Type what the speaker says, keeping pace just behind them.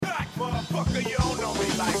Motherfucker, you don't know me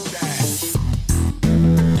like that.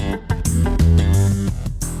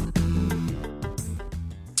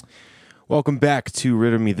 Welcome back to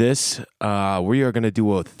Riddle Me This. We are going to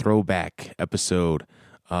do a throwback episode.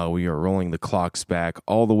 We are rolling the clocks back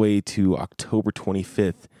all the way to October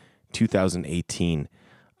 25th, 2018.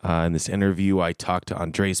 In this interview, I talked to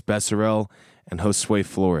Andres Becerril and Josue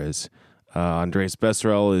Flores. Andres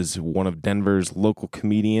Becerril is one of Denver's local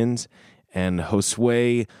comedians, and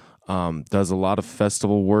Josue does a lot of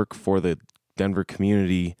festival work for the Denver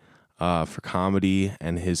community for comedy,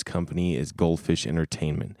 and his company is Goldfish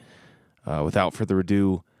Entertainment. Without further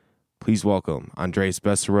ado, please welcome Andres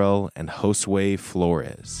Becerril and Josue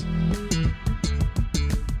Flores.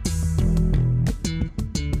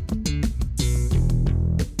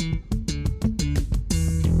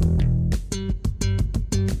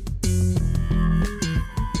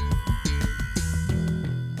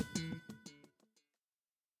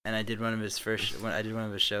 And I did one of his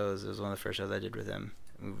shows. It was one of the first shows I did with him.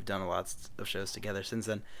 We've done a lot of shows together since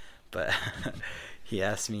then. But he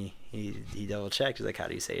asked me, he double checked. He's like, "How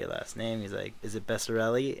do you say your last name?" He's like, "Is it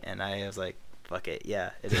Becerrelli?" And I was like, "Fuck it,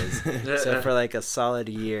 yeah, it is." So for like a solid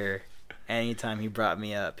year, anytime he brought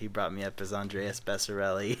me up as Andreas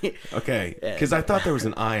Becerrelli. Okay, because I thought there was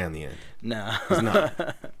an I on the end. No. It's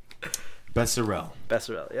not. Becerril.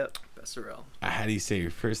 Becerril, yep. Becerril. How do you say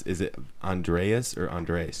your first? Is it Andreas or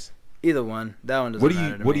Andres? Either one. That one doesn't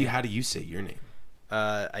matter to me. How do you say your name?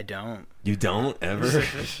 I don't. You don't ever?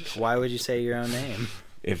 Why would you say your own name?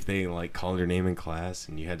 If they like called your name in class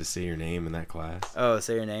and you had to say your name in that class? Oh,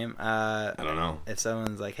 say your name? I don't know. If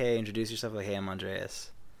someone's like, "Hey, introduce yourself," like, "Hey, I'm Andreas."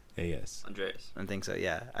 Hey, yes. Andreas. I think so,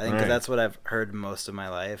 yeah. I think All right. that's what I've heard most of my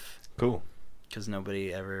life. Cool. Because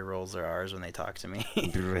nobody ever rolls their R's when they talk to me.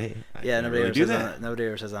 Great. Yeah, nobody nobody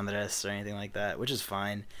ever says Andres or anything like that, which is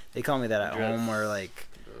fine. They call me that at home, or like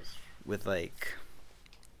with like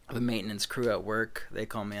the maintenance crew at work. They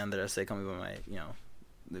call me Andres. They call me by my,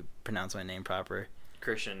 they pronounce my name proper.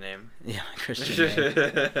 Christian name. Yeah, my Christian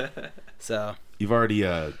name. So You've already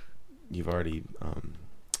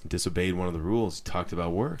disobeyed one of the rules. You talked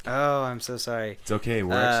about work. Oh, I'm so sorry. It's okay.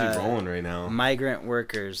 We're actually rolling right now. Migrant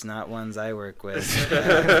workers, not ones I work with,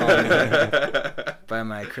 call me by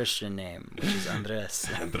my Christian name, which is Andres.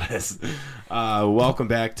 Andres. Welcome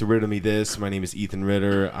back to Riddle Me This. My name is Ethan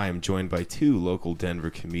Ritter. I am joined by two local Denver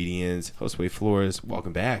comedians. Josue Flores,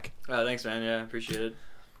 welcome back. Thanks, man. Yeah, appreciate it.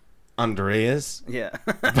 Andreas. Yeah.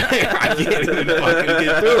 I can't even fucking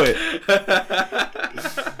get through it.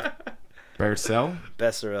 Becerril?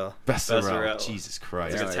 Becerril. Jesus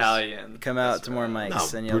Christ. It's Italian. Come out to more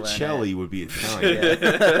mics and you'll Brucelli learn would be Italian.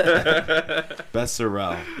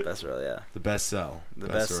 Becerril. Becerril, yeah. The best sell. The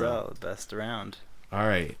best sell. The best around. All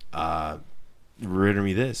right. Riddle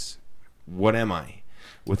me this. What am I?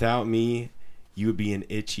 Without me, you would be an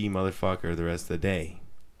itchy motherfucker the rest of the day.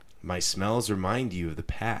 My smells remind you of the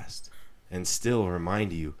past and still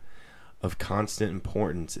remind you of constant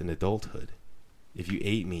importance in adulthood. If you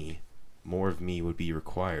ate me, more of me would be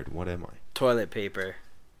required. What am I? Toilet paper.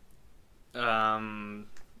 Paper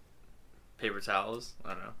towels. I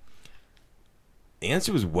don't know. The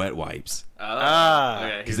answer was wet wipes.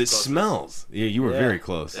 Okay. Because it smells. Yeah, you were very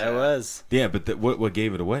close. I was. Yeah, but what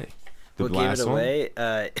gave it away? The What gave last it one? away?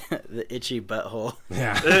 The itchy butthole.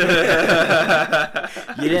 Yeah.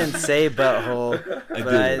 You didn't say butthole, I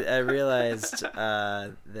but did. I realized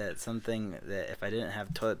that something that if I didn't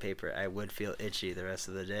have toilet paper, I would feel itchy the rest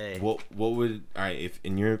of the day. What would, all right, if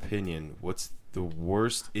in your opinion, what's the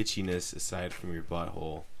worst itchiness aside from your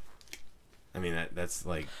butthole? I mean, that's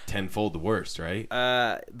like tenfold the worst, right?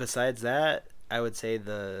 Besides that, I would say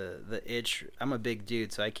the itch. I'm a big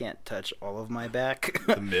dude, so I can't touch all of my back.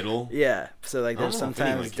 The middle? Yeah. So like, there's I don't know if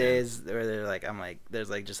anyone sometimes can. days where there's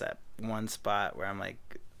like just that one spot where I'm like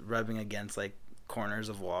rubbing against like corners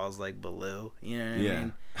of walls like Baloo. You know what I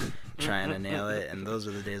mean? Trying to nail it, and those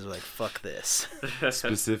are the days where like, fuck this.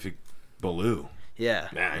 Specific Baloo. Yeah.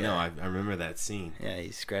 Man, I know. I remember that scene. Yeah,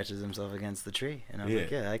 he scratches himself against the tree, and I was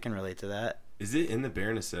like, yeah, I can relate to that. Is it in the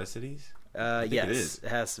Bare Necessities? think Yes, it is. it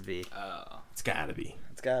has to be. It's gotta be.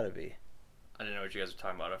 It's gotta be. I didn't know what you guys were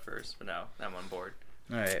talking about at first, but now I'm on board.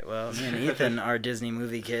 All right, well, me and Ethan are Disney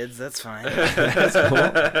movie kids. That's fine. That's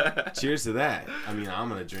cool. Cheers to that. I mean, I'm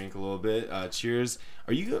gonna drink a little bit. Cheers.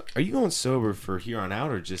 Are you going sober for here on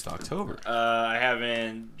out or just October? I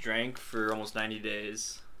haven't drank for almost 90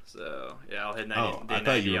 days, so yeah, I'll hit 90, day I thought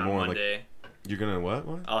 90 you were on more Monday. like you're gonna what?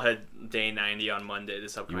 I'll hit day 90 on Monday.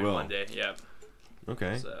 This upcoming will? Monday. Yep.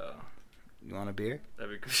 Okay. So You want a beer?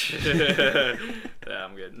 that'd be good. Yeah,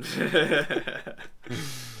 I'm good.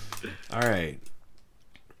 All right.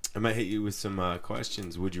 I might hit you with some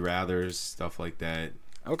questions. Would you rather, stuff like that.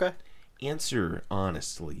 Okay. Answer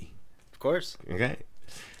honestly. Of course. Okay.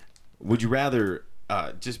 Would you rather,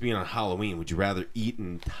 just being on Halloween, would you rather eat an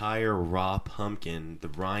entire raw pumpkin, the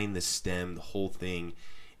rind, the stem, the whole thing?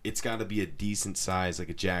 It's got to be a decent size, like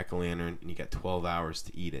a jack-o'-lantern, and you got 12 hours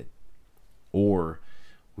to eat it. Or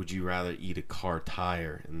would you rather eat a car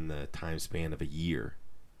tire in the time span of a year?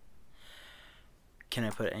 Can I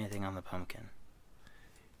put anything on the pumpkin?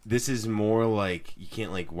 This is more like you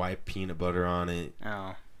can't like wipe peanut butter on it.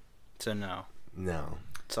 Oh. So no. No.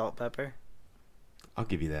 Salt, pepper? I'll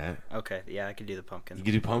give you that. Okay. Yeah, I could do the pumpkin. You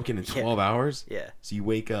can do pumpkin in Yeah. 12 hours? Yeah. So you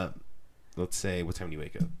wake up, let's say, what time do you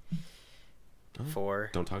wake up? Oh, 4.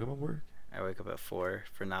 Don't talk about work. I wake up at 4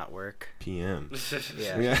 for not work. PM.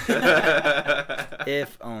 Yeah. Yeah.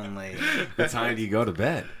 If only. What time do you go to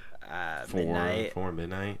bed? Midnight. 4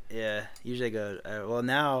 midnight? Yeah. Usually I go. Well,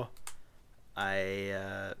 now I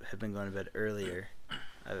have been going to bed earlier.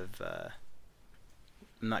 I'm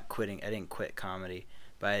not quitting. I didn't quit comedy,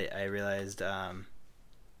 but I realized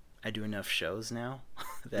I do enough shows now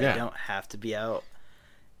that Yeah. I don't have to be out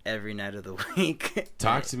every night of the week.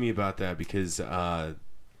 Talk to me about that because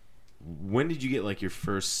when did you get like your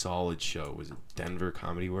first solid show? Was it Denver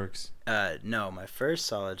Comedy Works? No, my first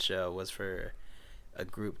solid show was for a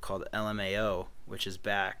group called LMAO, which is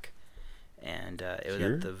back, and it was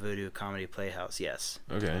Here? at the Voodoo Comedy Playhouse. Yes.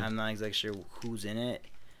 Okay. I'm not exactly sure who's in it,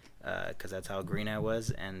 because that's how green I was,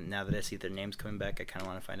 and now that I see their names coming back, I kind of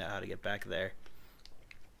want to find out how to get back there.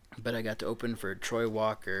 But I got to open for Troy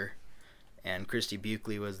Walker, and Christy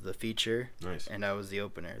Buckley was the feature, Nice. and I was the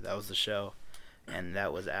opener. That was the show, and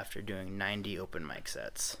that was after doing 90 open mic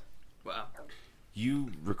sets. Wow.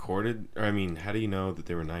 You recorded, or I mean, how do you know that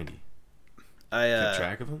there were 90? I Kept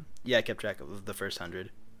track of them? Yeah, I kept track of the first 100.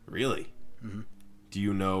 Really? Mhm. Do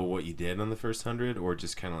you know what you did on the first 100, or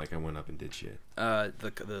just kind of like I went up and did shit?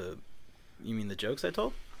 You mean the jokes I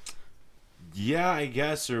told? Yeah, I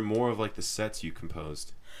guess, or more of like the sets you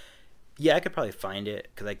composed. Yeah, I could probably find it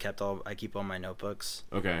because I keep all my notebooks.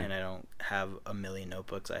 Okay. And I don't have a million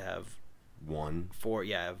notebooks. I have One. 4.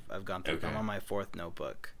 Yeah, I've gone through. Okay. I'm on my 4th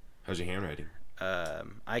notebook. How's your handwriting?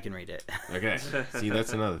 I can read it. Okay. See,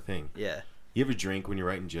 that's another thing. Yeah. You ever drink when you're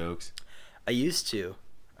writing jokes? I used to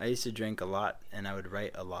drink a lot and I would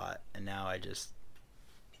write a lot, and now I just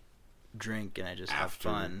drink and I just have After.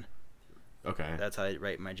 fun. Okay. That's how I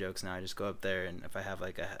write my jokes now. I just go up there, and if I have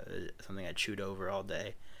like something I chewed over all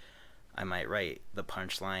day, I might write the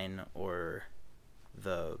punchline or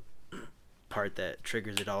the part that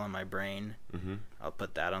triggers it all in my brain. Mm-hmm. I'll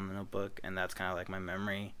put that on the notebook, and that's kind of like my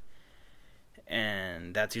memory.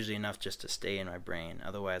 And that's usually enough just to stay in my brain.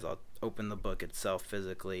 Otherwise, I'll open the book itself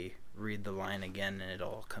physically, read the line again, and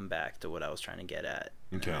it'll come back to what I was trying to get at.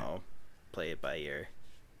 Okay. And I'll play it by ear.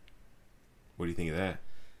 What do you think of that?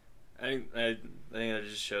 I think that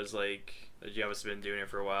just shows like that you must have been doing it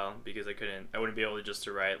for a while, because I wouldn't be able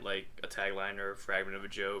to write like a tagline or a fragment of a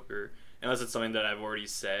joke, or unless it's something that I've already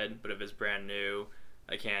said. But if it's brand new,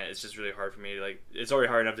 I can't. It's just really hard for me. Like, it's already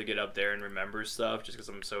hard enough to get up there and remember stuff just because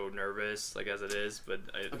I'm so nervous, like as it is. But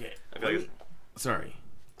I feel like Sorry.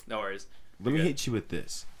 no worries. Let me Okay. hit you with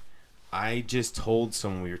this. I just told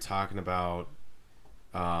someone we were talking about.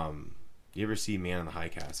 You ever see Man in the High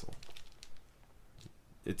Castle?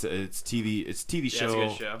 It's TV. It's a TV Yeah, show. it's a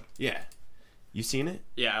good show. Yeah, you seen it?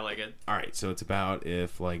 Yeah, I like it. All right. So it's about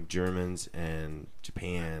if like Germans and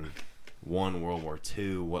Japan won World War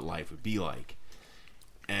II, what life would be like.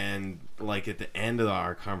 And like at the end of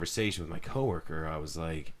our conversation with my coworker, I was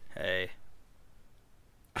like, Hey.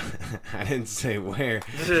 I didn't say where.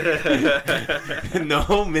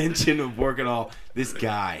 No mention of work at all. This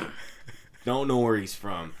guy, don't know where he's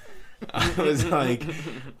from. I was like,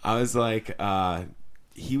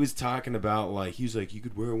 he was talking about like, he was like, you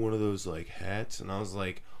could wear one of those like hats, and I was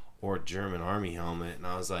like, or a German army helmet, and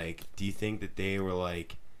I was like, do you think that they were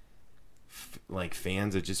like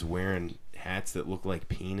fans of just wearing hats that look like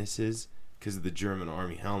penises because of the German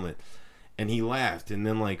army helmet? And he laughed, and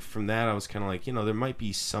then like from that I was kind of like, there might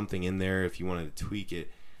be something in there if you wanted to tweak it.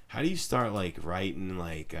 How do you start like writing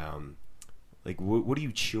like what are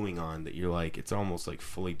you chewing on that you're like it's almost like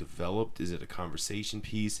fully developed? Is it a conversation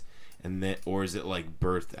piece, and then, or is it like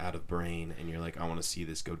birthed out of brain and you're like, I want to see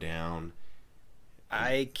this go down?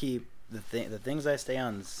 I keep the things I say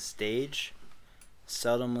on stage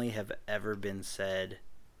seldomly have ever been said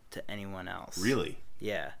to anyone else. Really?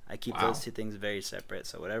 Yeah, I keep Wow. those two things very separate.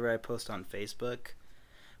 So whatever I post on Facebook,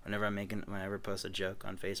 whenever I post a joke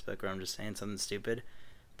on Facebook or I'm just saying something stupid,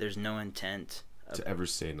 there's no intent To ever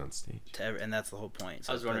say it on stage? and that's the whole point.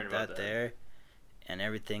 So I was wondering put about that. there, and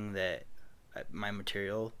everything that my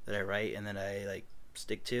material that I write and that I like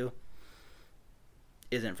stick to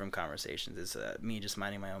isn't from conversations. It's me just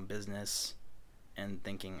minding my own business and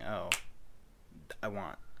thinking, oh, I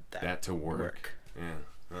want that to work. Yeah.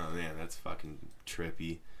 Oh man, that's fucking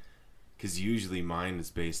trippy. Because usually mine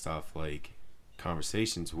is based off like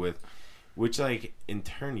conversations with, which like in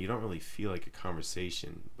turn you don't really feel like a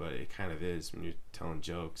conversation, but it kind of is when you're telling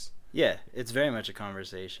jokes. Yeah, it's very much a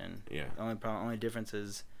conversation. Yeah. The only difference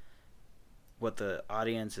is what the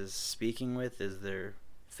audience is speaking with is their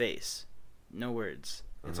face, no words.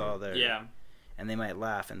 It's all there. Yeah. And they might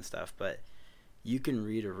laugh and stuff, but you can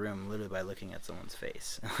read a room literally by looking at someone's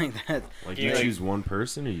face. Like that. Like you choose one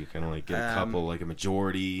person, or you kind of like get a couple, like a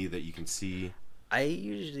majority that you can see. I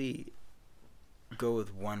usually go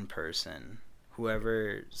with one person, for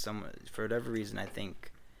whatever reason. I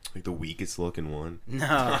think like the weakest looking one.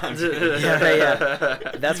 No, yeah,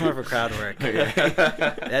 that's more for crowd work.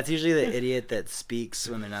 That's usually the idiot that speaks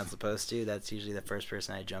when they're not supposed to. That's usually the first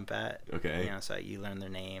person I jump at. Okay. So you learn their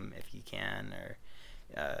name if you can, or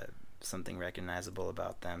something recognizable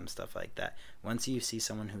about them, stuff like that. Once you see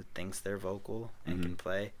someone who thinks they're vocal and can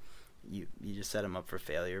play, you just set them up for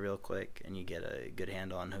failure real quick, and you get a good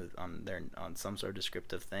handle on some sort of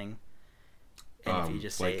descriptive thing. And if you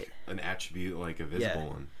just say an attribute, like a visible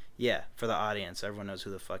one. Yeah, for the audience, everyone knows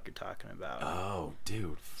who the fuck you're talking about. Oh,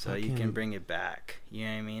 dude. So you can bring it back. You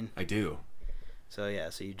know what I mean? I do. So yeah,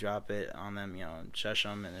 so you drop it on them, and shush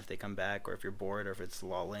them, and if they come back, or if you're bored, or if it's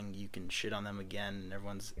lulling, you can shit on them again, and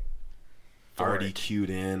everyone's already cued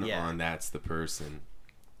in on that's the person.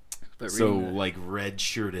 But so like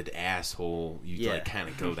red-shirted asshole, you like kind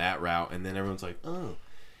of go that route, and then everyone's like, oh.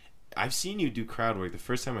 I've seen you do crowd work. The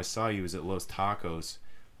first time I saw you was at Los Tacos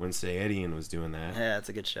when Sayedian was doing that. Yeah, it's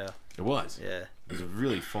a good show. It was. Yeah. It was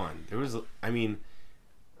really fun. There was, I mean,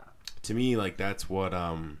 to me, like, that's what,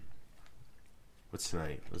 what's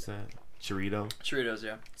tonight? What's that? Chorito? Choritos,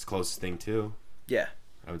 yeah. It's the closest thing, too. Yeah.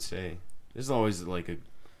 I would say. There's always, like, a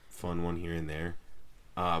fun one here and there.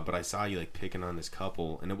 But I saw you, like, picking on this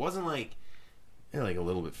couple, and it wasn't, like, they're, like, a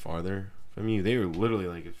little bit farther from you. They were literally,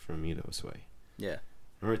 like, from Mitos way. Yeah.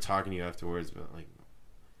 I remember talking to you afterwards about, like,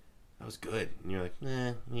 that was good. And you're like,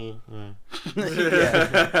 nah. Yeah.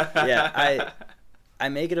 I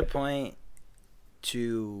make it a point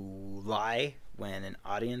to lie when an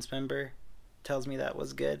audience member tells me that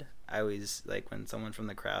was good. I always, like, when someone from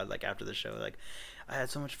the crowd, like, after the show, like, I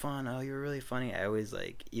had so much fun. Oh, you were really funny. I always,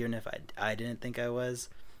 like, even if I didn't think I was,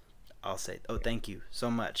 I'll say, oh, thank you so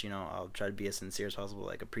much. I'll try to be as sincere as possible,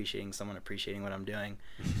 like appreciating someone, appreciating what I'm doing.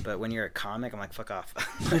 But when you're a comic, I'm like, fuck off.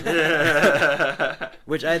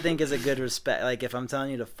 Which I think is a good respect. Like, if I'm telling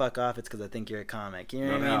you to fuck off, it's because I think you're a comic. You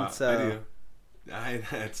know what I mean? So I do.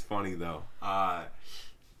 That's funny, though.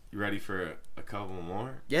 You ready for a couple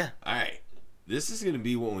more? Yeah. All right. This is going to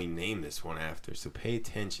be what we name this one after, so pay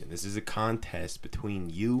attention. This is a contest between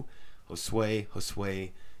you, Josue,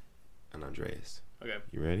 and Andreas. Okay.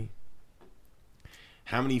 You ready?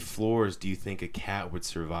 How many floors do you think a cat would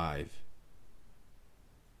survive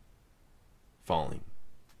falling?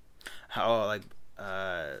 How, like,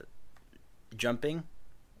 jumping?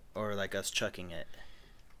 Or, like, us chucking it?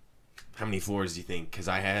 How many floors do you think? Because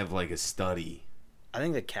I have, like, a study. I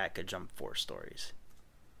think the cat could jump 4 stories.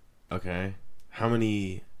 Okay. How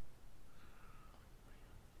many...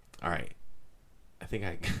 All right. I think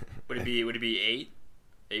I... Would it be 8?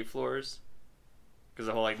 8 floors? Because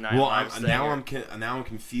the whole, like, 9 well, lives thing. now I'm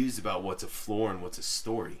confused about what's a floor and what's a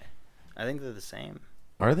story. I think they're the same.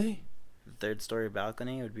 Are they? The 3rd story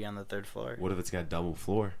balcony would be on the 3rd floor. What if it's got double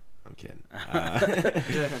floor? I'm kidding.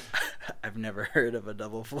 I've never heard of a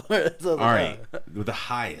double floor. All right. With the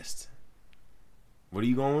highest. What are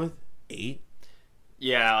you going with? 8?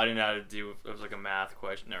 Yeah, I didn't know how to do. It was like a math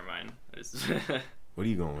question. Never mind. What are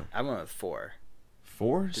you going with? I went with 4.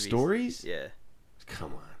 4 stories? Yeah.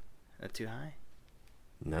 Come on. That too high?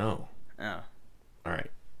 No. Oh. All right.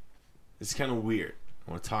 It's kind of weird.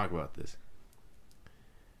 I want to talk about this.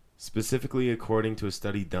 Specifically, according to a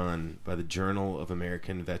study done by the Journal of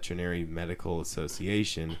American Veterinary Medical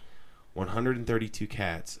Association, 132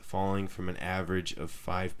 cats falling from an average of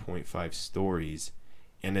 5.5 stories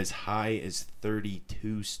and as high as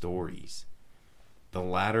 32 stories, the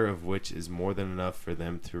latter of which is more than enough for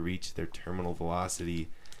them to reach their terminal velocity,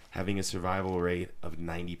 having a survival rate of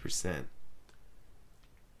 90%.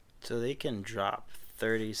 So they can drop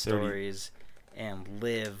 30 stories and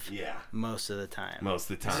live most of the time.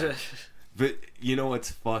 Most of the time. But you know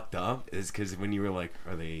what's fucked up is because when you were like,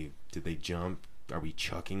 did they jump? Are we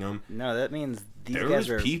chucking them? No, that means these there guys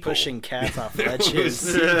were pushing cats off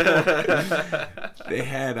ledges. They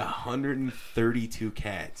had 132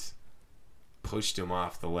 cats pushed him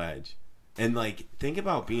off the ledge. And like, think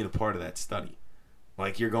about being a part of that study.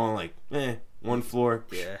 Like, you're going like, one floor,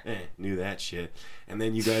 knew that shit. And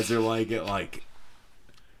then you guys are like at like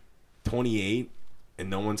 28, and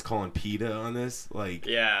no one's calling PETA on this. Like,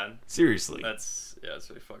 Yeah. seriously. That's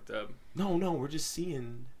really fucked up. No, we're just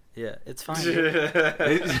seeing. Yeah, it's fine. We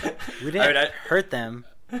We didn't hurt them.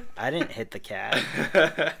 I didn't hit the cat.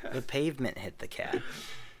 The pavement hit the cat.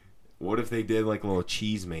 What if they did like a little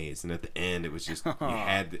cheese maze, and at the end it was just you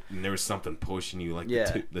had, and there was something pushing you, like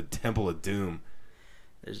the Temple of Doom.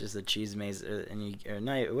 There's just a cheese maze,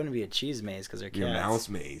 no, it wouldn't be a cheese maze because they're cats. Your mouse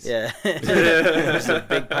maze. Yeah. There's a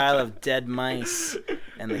big pile of dead mice,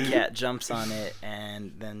 and the cat jumps on it,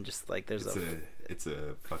 and then just like It's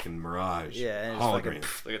a fucking mirage. Yeah, and it's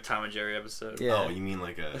hologram. Like a Tom and Jerry episode. Yeah. Oh, you mean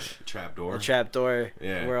like a trap door? A trap door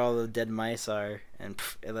Yeah. where all the dead mice are, and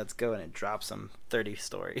it lets go, and it drops them 30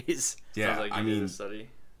 stories. Yeah, Sounds like he did the study.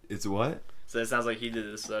 It's what? So it sounds like he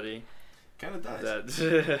did the study. Kind of does.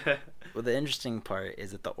 That Well, the interesting part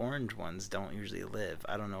is that the orange ones don't usually live.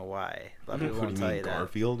 I don't know why. A lot of people What won't do you tell mean, you that.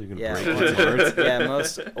 Garfield? You're gonna Yeah, break orange- his heart? Yeah,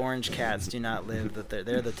 most orange cats do not live. That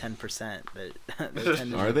they're the 10% that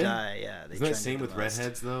tend Are to they? die. Yeah, they Isn't that trend same the with most.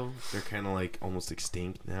 redheads though? They're kind of like almost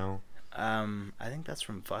extinct now. I think that's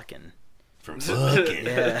from fucking. From fucking.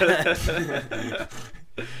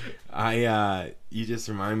 Yeah. You just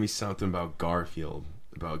remind me something about Garfield.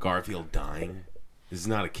 About Garfield dying. This is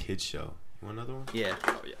not a kid's show. You want another one? Yeah,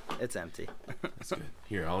 Oh yeah. it's empty. That's good.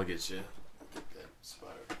 Here, I'll get you.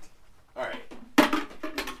 All right.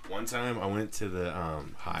 One time I went to the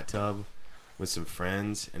hot tub with some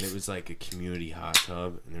friends, and it was like a community hot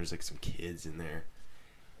tub, and there was like some kids in there,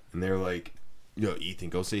 and they're like, "Yo, Ethan,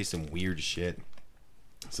 go say some weird shit."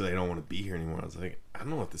 So they don't want to be here anymore. I was like, I don't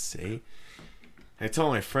know what to say. And I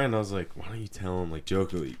told my friend, I was like, why don't you tell him, like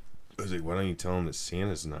jokingly, I was like, why don't you tell him that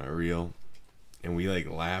Santa's not real? And we like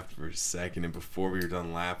laughed for a second, and before we were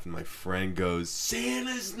done laughing, my friend goes,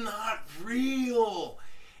 Santa's not real!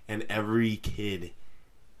 And every kid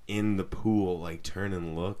in the pool like turn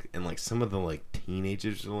and look, and like some of the like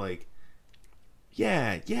teenagers are like,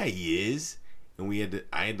 yeah, he is. And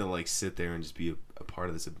I had to like sit there and just be a part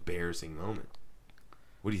of this embarrassing moment.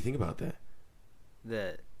 What do you think about that?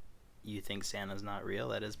 That you think Santa's not real?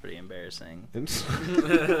 That is pretty embarrassing.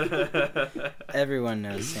 Everyone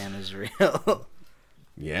knows Santa's real.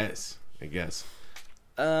 Yes, I guess.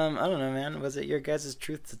 I don't know, man. Was it your guys'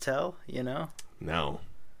 truth to tell? You know, No.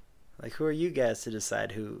 like who are you guys to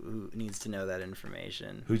decide who needs to know that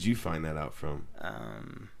information? Who'd you find that out from?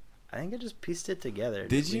 I think I just pieced it together.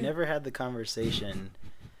 Did We you? never had the conversation.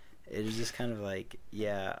 It was just kind of like,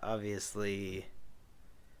 yeah, obviously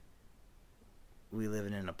we live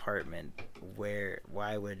in an apartment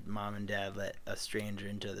why would mom and dad let a stranger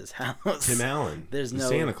into this house? Tim Allen. There's the no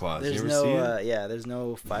Santa Claus. There's You ever no see it? yeah, there's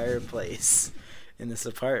no fireplace in this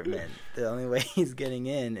apartment. The only way he's getting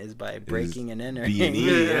in is by breaking and entering.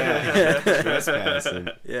 B&E, yeah. Trespassing.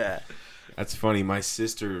 Yeah. That's funny. My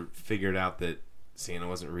sister figured out that Santa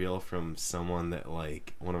wasn't real from someone that,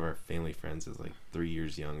 like, one of our family friends is, like, 3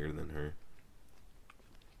 years younger than her.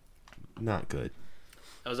 Not good.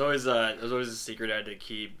 It was always a secret I had to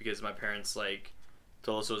keep because my parents like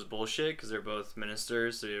told us it was bullshit because they're both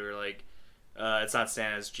ministers. So they were like, "It's not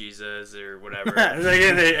Santa, it's Jesus or whatever." and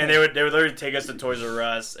they would literally take us to Toys R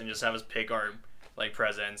Us and just have us pick our like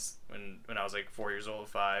presents when I was like 4 years old,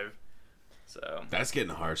 5. So That's getting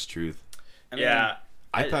the harsh truth. I mean, yeah.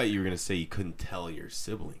 I thought you were going to say you couldn't tell your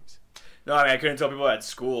siblings. No, I mean I couldn't tell people at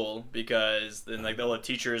school because then like all the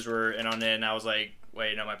teachers were in on it, and I was like,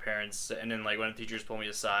 wait, no, my parents. And then like when the teachers pulled me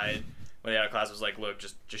aside when they had a class, was like, look,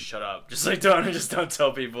 just shut up, just don't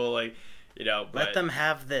tell people, like, you know. But, let them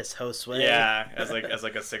have this, Josue. Yeah, as like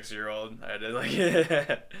a 6-year-old, I had to like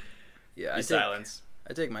Yeah, be silence.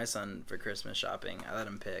 I take my son for Christmas shopping. I let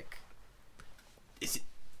him pick.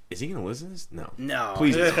 Is he going to listen to this? No. No.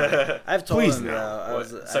 Please. I've told Please him no.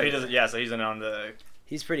 though. So he doesn't. Yeah, so he's in on the.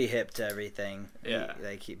 He's pretty hip to everything. Yeah.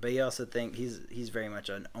 But he also think he's very much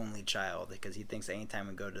an only child because he thinks anytime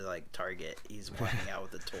we go to like Target, he's walking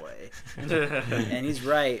out with a toy. And he's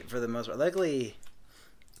right for the most part. Luckily,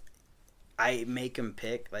 I make him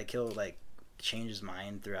pick. Like he'll like change his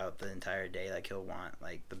mind throughout the entire day. Like he'll want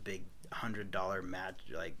like the big $100 match,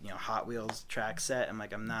 like, you know, Hot Wheels track set. I'm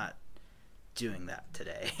like, I'm not doing that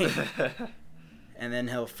today. And then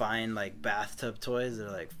he'll find like bathtub toys that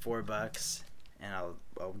are like $4, and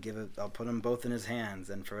I'll put them both in his hands.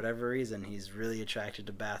 And for whatever reason, he's really attracted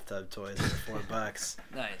to bathtub toys for $4.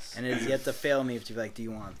 Nice. And it's yet to fail me to be like, do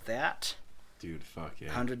you want that Dude, fuck yeah.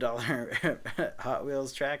 $100 Hot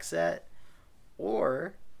Wheels track set,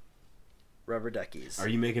 or rubber duckies. Are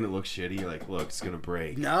you making it look shitty? Like, look, it's gonna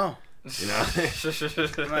break. No. You know?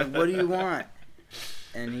 I'm like, what do you want?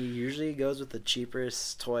 And he usually goes with the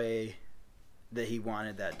cheapest toy that he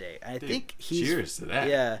wanted that day. I Dude, think he's... cheers to that.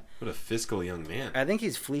 Yeah. What a fiscal young man. I think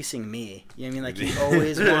he's fleecing me. You know what I mean? Like, he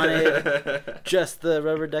always wanted just the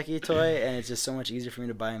rubber ducky toy, and it's just so much easier for me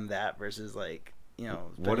to buy him that versus, like, you know,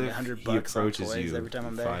 What spending if $100 he on approaches toys you every time I'm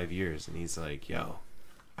in there? 5 years and he's like, yo,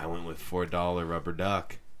 I went with $4 rubber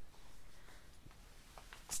duck.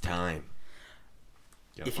 It's time.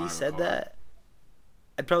 Gotta If he buy him a said car. that,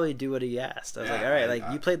 I'd probably do what he asked. I was like, Yeah, all right, I- like,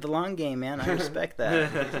 you played the long game, man. I respect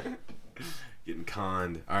that. Getting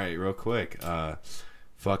conned. All right, real quick.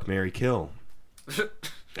 Fuck, marry, kill. I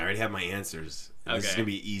already have my answers. This is Okay. gonna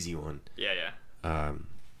be an easy one. Yeah.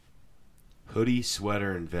 Hoodie,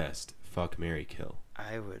 sweater, and vest. Fuck, marry, kill.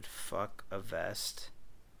 I would fuck a vest.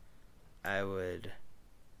 I would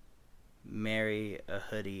marry a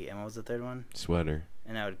hoodie. And what was the third one? Sweater.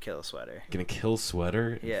 And I would kill a sweater. Gonna kill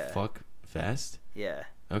sweater. And Yeah. Fuck vest. Yeah.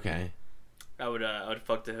 Okay. I would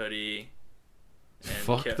fuck the hoodie. And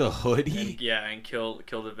Fuck kill- the hoodie. and kill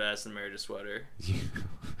the vest and marry the sweater.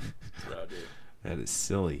 That's what I would do. That is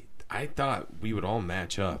silly. I thought we would all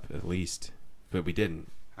match up at least, but we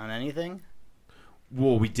didn't. On anything?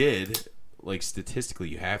 Well, we did. Like statistically,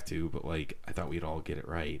 you have to, but like I thought we'd all get it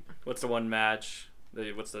right. What's the one match?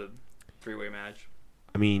 What's the 3-way match?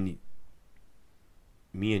 I mean,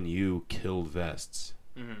 me and you killed vests.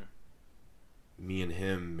 Mm-hmm. Me and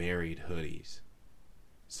him married hoodies.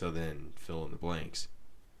 So then fill in the blanks.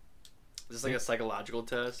 Is this like a psychological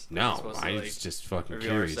test? No, It's supposed to, I like, was just fucking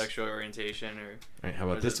reveal our curious. sexual orientation or. All right, how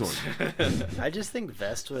or about is this it- one? I just think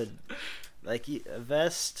vest would, like, a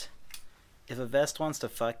vest. If a vest wants to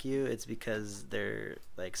fuck you, it's because they're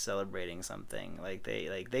like celebrating something. Like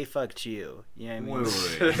they fucked you. You know what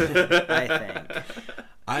I mean? Wait. I think.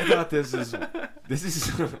 I thought this is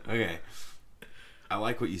okay. I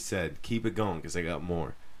like what you said. Keep it going because I got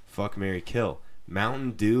more. Fuck, marry, kill.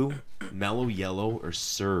 Mountain Dew, Mellow Yellow, or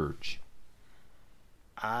Surge.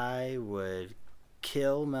 I would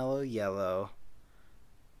kill Mellow Yellow.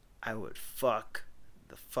 I would fuck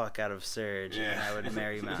the fuck out of Surge, and I would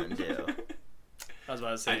marry Mountain Dew. I was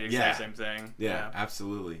about to say the Yeah. exact same thing. Yeah,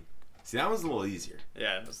 absolutely. See, that was a little easier.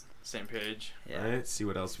 Yeah, it was the same page. Yeah. All right, let's see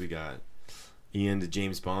what else we got. Ian to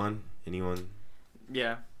James Bond. Anyone?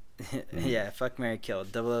 Yeah. Yeah, fuck, marry, kill.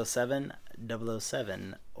 007,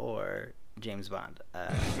 007, or James Bond.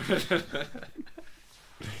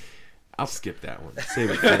 I'll skip that one.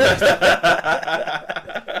 Save it for next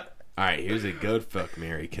time. All right, here's a good fuck,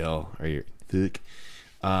 marry, kill. Are you thick?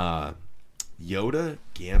 Yoda,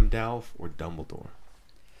 Gandalf, or Dumbledore?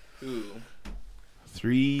 Ooh.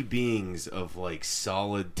 3 beings of like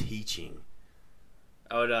solid teaching.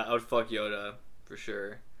 I would fuck Yoda for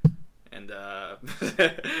sure, and then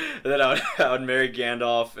I would marry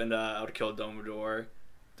Gandalf, and I would kill Dumbledore,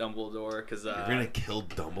 because You're gonna kill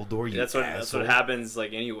Dumbledore, you that's asshole? what happens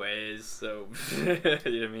like anyways. So you know what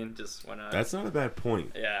I mean? Just why not? That's not a bad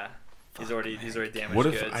point. Yeah. He's already damaged. What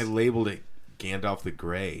if goods. I labeled it Gandalf the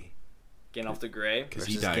Grey? Gandalf the Grey? Because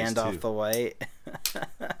he versus dies Gandalf too. the White.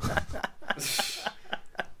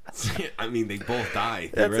 I mean, they both die.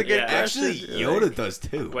 That's a good Yeah. Actually, question. Yoda does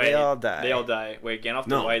too. Wait, They all die. They all die. Wait, Gandalf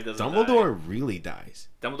No, the White doesn't Dumbledore really dies.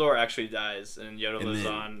 die. Dumbledore actually dies, and Yoda And lives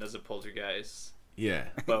then- on as a poltergeist. Yeah.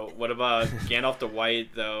 But what about Gandalf the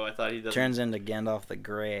White, though? I thought he doesn't. Turns into Gandalf the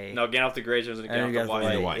Gray. No, Gandalf the Grey turns into And Gandalf the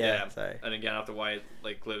White. The White. Yeah, sorry. And then Gandalf the White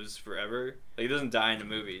like lives forever. Like he doesn't die in the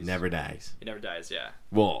movies. Never dies. He never dies. Yeah.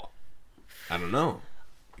 Well, I don't know.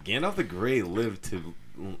 Gandalf the Grey lived to.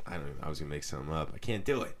 I don't know. I was gonna make something up. I can't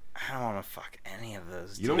do it. I don't want to fuck any of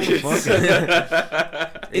those. You don't dudes. want to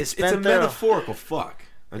fuck. It's a spent their- metaphorical fuck.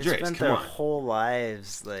 They Andres, spent come their on. whole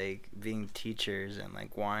lives like being teachers and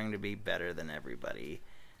like wanting to be better than everybody.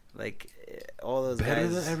 Like all those Better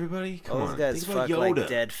guys. than everybody? all Come those on. guys Think about fuck Yoda. like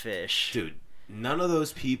dead fish. Dude, none of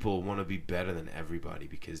those people want to be better than everybody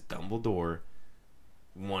because Dumbledore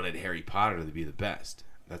wanted Harry Potter to be the best.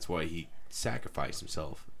 That's why he sacrificed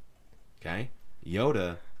himself. Okay?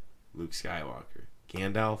 Yoda, Luke Skywalker.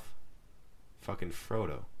 Gandalf, fucking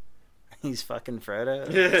Frodo. He's fucking Frodo.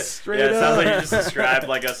 Straight yeah, it sounds like you up. just described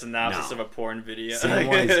like a synopsis No. of a porn video.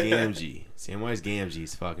 Samwise Gamgee. Samwise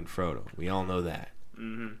Gamgee's fucking Frodo. We all know that.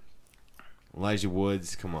 Mm-hmm. Elijah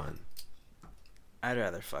Woods, come on. I'd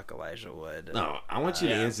rather fuck Elijah Wood. No, I want you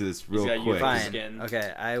to Yeah. answer this real got quick. Fine. Fine. Skin.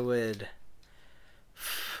 Okay, I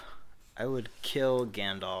would kill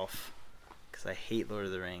Gandalf because I hate Lord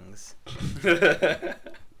of the Rings. You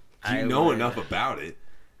I know would- enough about it.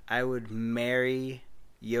 I would marry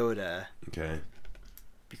Yoda Okay.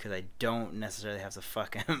 because I don't necessarily have to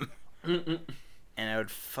fuck him. and I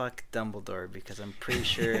would fuck Dumbledore because I'm pretty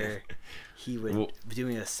sure he would do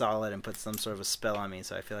me a solid and put some sort of a spell on me,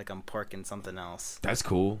 so I feel like I'm porking something else. That's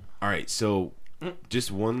cool. All right, so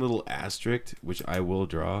just one little asterisk, which I will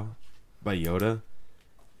draw by Yoda.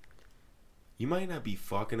 You might not be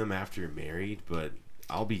fucking him after you're married, but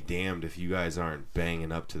I'll be damned if you guys aren't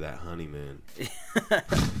banging up to that honeymoon.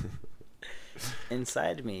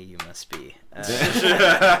 Inside me, you must be.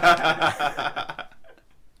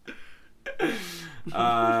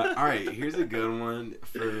 All right, here's a good one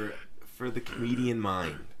for the comedian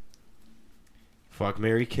mind. Fuck,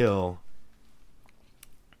 marry, kill.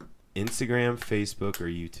 Instagram, Facebook, or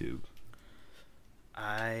YouTube?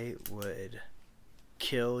 I would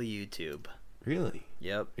kill YouTube. Really?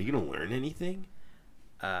 Yep. Are you gonna learn anything?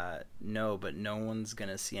 No, but no one's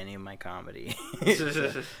gonna see any of my comedy.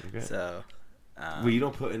 Okay. So. Well, you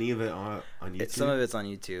don't put any of it on YouTube? Some of it's on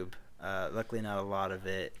YouTube. Luckily, not a lot of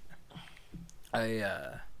it.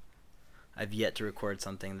 I've yet to record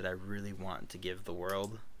something that I really want to give the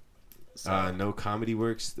world. So, no Comedy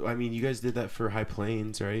Works. I mean, you guys did that for High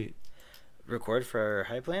Plains, right? record for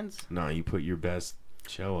High Plains? No, you put your best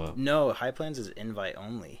show up. No, High Plains is invite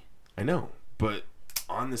only. I know, but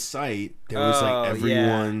on the site there was like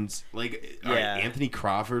everyone's like all right, Anthony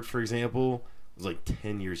Crawford, for example, was like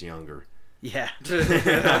 10 years younger. Yeah. He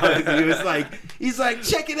was like, he's like,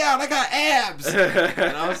 check it out, I got abs.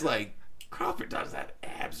 And I was like, Crawford doesn't have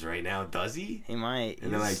abs right now, does he? He might.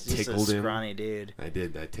 And then I He's tickled just a him. scrawny dude. I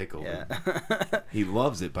tickled him. Yeah. He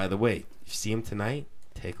loves it, by the way. You see him tonight,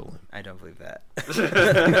 tickle him. I don't believe that.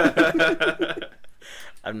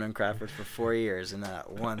 I've known Crawford for 4 years, and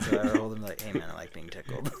not once have I ever told him, like, hey, man, I like being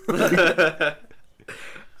tickled.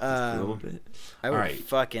 A little bit. I would Alright.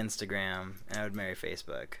 fuck Instagram, and I would marry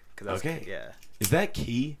Facebook. 'Cause that's, Okay. Yeah. Is that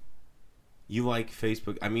key? You like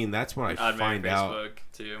Facebook? I mean, that's when I I'd find marry out Facebook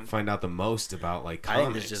too. find out the most about like I comics.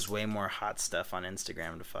 think there's just way more hot stuff on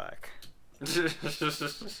Instagram to fuck. It's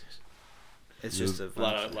You- just a a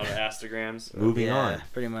lot of Instagrams. Moving yeah, on.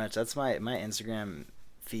 pretty much. That's my Instagram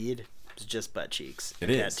feed. Is just butt cheeks, It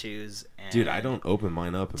and is. tattoos, and Dude, I don't open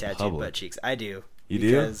mine up in tattooed public. butt cheeks. I do. You do?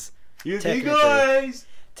 Because You technically-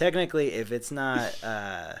 Technically, if it's not,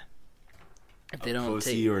 if they don't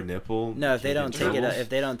pussy take, or nipple. no, if they you don't get take it, trouble? if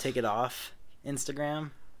they don't take it off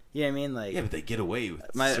Instagram, you know what I mean? Like, Yeah, but they get away with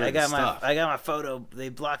I certain got stuff. my photo. They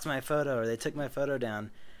blocked my photo, or they took my photo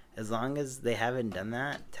down. As long as they haven't done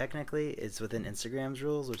that, technically, it's within Instagram's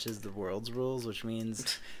rules, which is the world's rules, which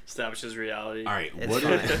means Establishes reality. All right, it's what?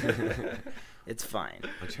 fine. It's fine.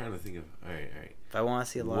 I'm trying to think of. All right. If I want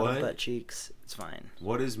to see a lot What? of butt cheeks, it's fine.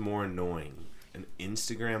 What is more annoying? An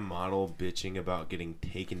Instagram model bitching about getting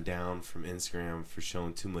taken down from Instagram for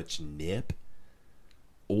showing too much nip,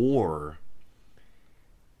 or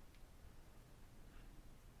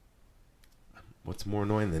what's more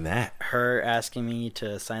annoying than that? Her asking me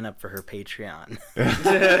to sign up for her Patreon.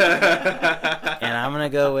 And I'm going to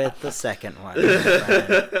go with the second one.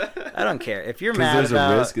 I don't care. If you're 'Cause mad there's a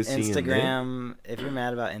about risk of seeing a Instagram, if you're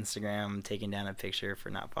mad about Instagram taking down a picture for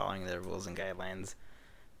not following their rules and guidelines,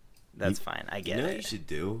 that's fine. I get You know what it. you should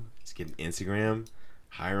do? Just get an Instagram,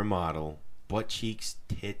 hire a model, butt cheeks,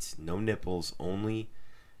 tits, no nipples only,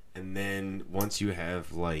 and then once you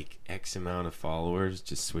have like X amount of followers,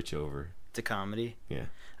 just switch over. To comedy. Yeah.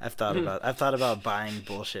 I've thought about buying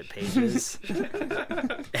bullshit pages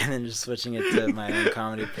and then just switching it to my own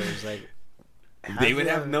comedy page. Like, how They do would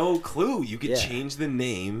you have no clue. You could Yeah. change the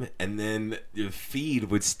name, and then your feed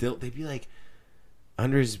would still. They'd be like,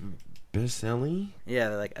 Andres Baselli? Yeah,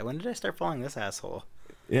 they're like, when did I start following this asshole?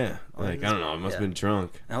 Yeah. Oh, Like, I don't know. I must have yeah. been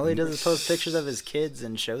drunk. And all he does is post pictures of his kids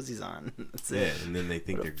and shows he's on. That's Yeah, it. and then they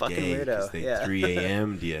think What a they're fucking gay because weirdo. they Yeah. 3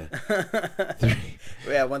 a.m.'d you.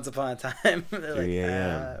 Yeah, once upon a time. They're 3 like,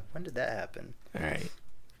 a.m.. when did that happen? All right.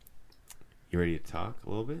 You ready to talk a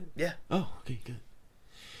little bit? Yeah. Oh, okay, good.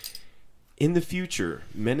 In the future,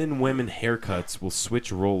 men and women haircuts will switch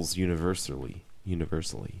roles universally.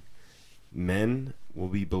 Men will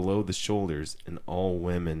be below the shoulders, and all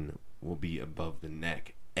women will be above the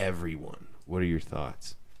neck. Everyone. What are your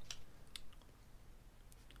thoughts?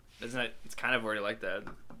 Isn't it? It's kind of already like that.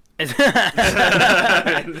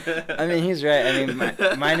 I mean, he's right. I mean,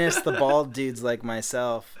 minus the bald dudes like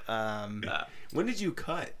myself. When did you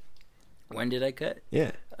cut? When did I cut?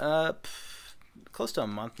 Yeah. Close to a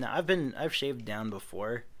month now. I've shaved down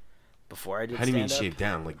before I did. How do you mean stand-up. shave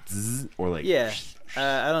down? Like zzz, or like Yeah.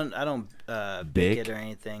 I don't Bic? bic it or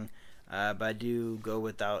anything. But I do go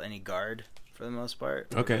without any guard for the most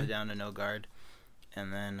part. Okay. Go down to no guard,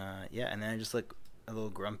 and then and then I just look a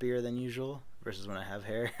little grumpier than usual. versus when I have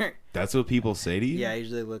hair. That's what people say to you? Yeah, they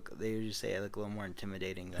usually say I look a little more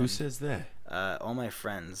intimidating. Who says that? All my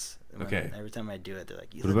friends. Okay. Every time I do it, they're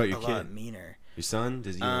like, "You What look about your a lot kid? meaner." Your son?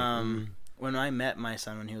 Does he? When I met my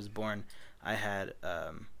son when he was born, I had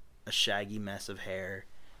a shaggy mess of hair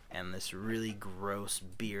and this really gross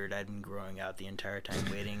beard I'd been growing out the entire time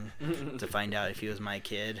waiting to find out if he was my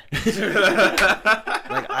kid.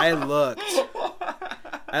 Like I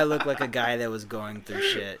looked like a guy that was going through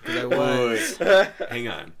shit because I was. Hang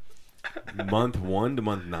on. Month 1 to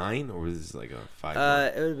month 9, or was this like a 5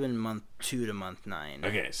 month? It would have been month 2 to month 9.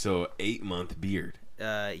 Okay, so 8-month beard.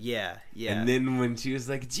 Yeah. And then when she was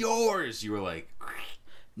like, "It's yours," you were like,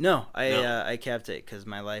 No, No. I kept it because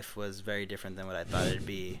my life was very different than what I thought it'd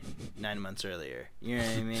be 9 months earlier. You know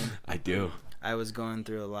what I mean? "I do." I was going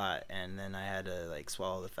through a lot, and then I had to like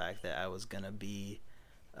swallow the fact that I was gonna be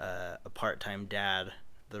a part-time dad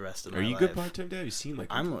the rest of my Are you life. good part-time dad? You seem like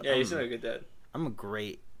Yeah, you seem like a good dad. I'm a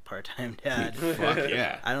great part-time dad. fuck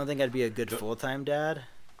yeah. I don't think I'd be a good full-time dad,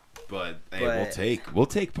 But hey, we'll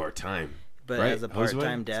take part-time. but Right, as a Josue?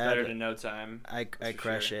 part-time It's better dad, than no time. I for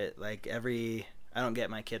crush sure. it. Like I don't get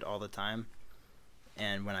my kid all the time,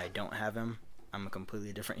 and when I don't have him, I'm a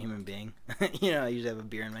completely different human being. You know, I usually have a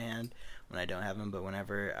beer in my hand when I don't have him, but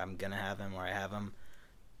whenever I'm gonna have him or I have him,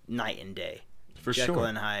 night and day. For Jekyll sure.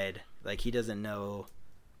 and Hyde. Like he doesn't know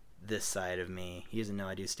this side of me. He doesn't know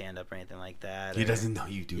I do stand up or anything like that. He or- doesn't know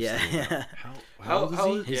you do Yeah. stand-up. How old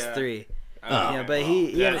is he? He's Yeah. 3. Oh, Yeah, but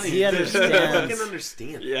he that's- he I understands. can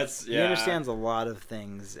understand Yes, He yeah. understands a lot of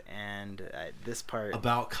things, and this part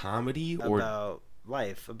about comedy or about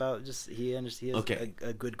life, about just he has Okay.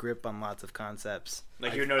 a good grip on lots of concepts.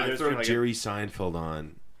 Like you know, I there's throw like Jerry Seinfeld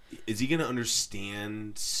on. Is he gonna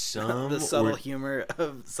understand some The subtle or- humor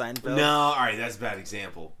of Seinfeld. No, all right, that's a bad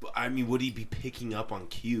example. But I mean, would he be picking up on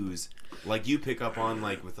cues like you pick up on,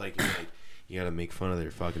 like with like you're like you gotta make fun of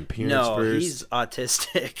their fucking parents No, first? he's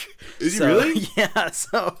autistic. Is he So, really? Yeah,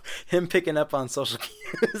 so him picking up on social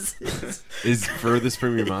cues Is furthest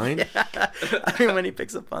from your mind? Yeah. I mean, when he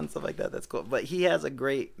picks up on stuff like that, that's cool. But he has a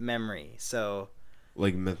great memory, so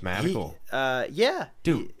Like mathematical, yeah,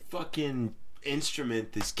 dude. Fucking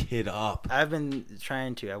instrument this kid up. I've been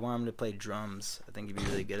trying to. I want him to play drums. I think he'd be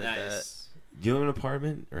really good at nice. Do you live in an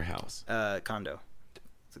apartment or house? that. Condo.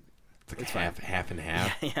 It's like It's half and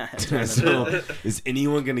half. Yeah, that's what I'm So, gonna do. is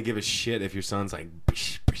anyone gonna give a shit if your son's like?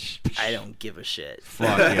 Bish, bish, bish? I don't give a shit.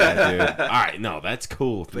 Fuck yeah, dude. All right, no, that's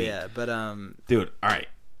cool with But me. yeah, Dude. All right.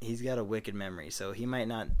 he's got a wicked memory, so he might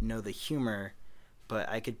not know the humor, but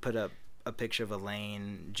I could put up a picture of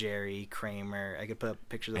Elaine, Jerry, Kramer. I could put up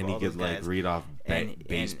pictures of And he all could those like guys. read off And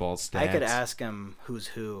baseball stats. I could ask him who's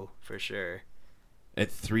who for sure. At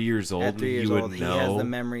 3 years old, At 3 years you would old, know. he has the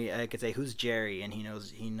memory. I could say who's Jerry, and he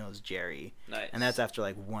knows Jerry, Nice. and that's after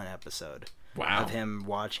like one episode Wow. of him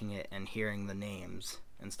watching it and hearing the names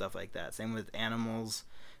and stuff like that. Same with animals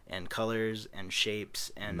and colors and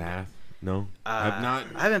shapes and Math? No, I've not.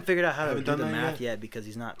 I haven't figured out how to haven't do done the that math yet? yet because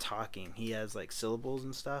he's not talking. He has like syllables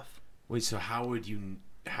and stuff. Wait, so how would you?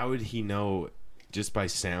 How would he know just by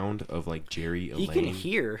sound of like Jerry, He Elaine? can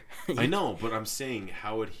hear. I know, but I'm saying,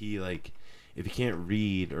 how would he like? If he can't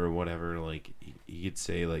read or whatever, like he could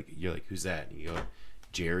say like, you're like, who's that? And you go,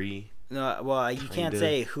 Jerry. No, well, you can't Kinda.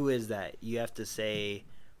 say who is that. You have to say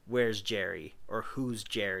where's Jerry or who's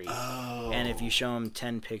Jerry. Oh. And if you show him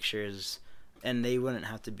 10 pictures, and they wouldn't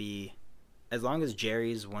have to be, as long as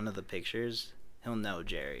Jerry's one of the pictures, he'll know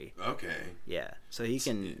Jerry. Okay. Yeah, so he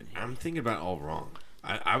can. I'm thinking about it all wrong.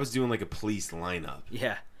 I was doing like a police lineup.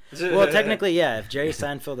 Yeah. Well, technically, yeah. If Jerry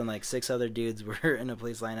Seinfeld and like 6 other dudes were in a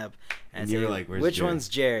police lineup, and And you say, were like, "Where's which Jerry?" one's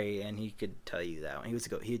Jerry, and he could tell you that one.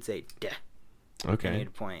 He'd say, "Deh," and Okay.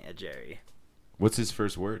 he'd point at Jerry. What's his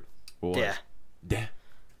first word? What was Yeah. it? Dad.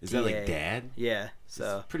 Is that like DA. dad? Yeah.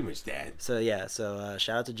 So. It's pretty much dad. So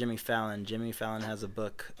shout out to Jimmy Fallon. Jimmy Fallon has a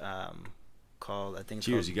book called, I think it's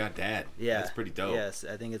Cheers, called, you got dad. yeah, That's pretty dope. Yes,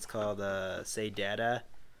 I think it's called Say Dada.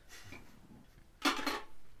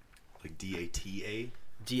 Like DATA.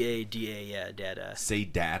 DADA, yeah, Dada. Say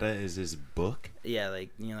Data is his book. Yeah, like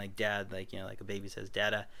like dad, like like a baby says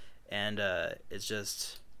Dada, and it's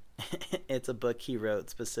just it's a book he wrote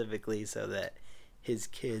specifically so that his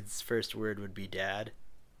kid's first word would be dad.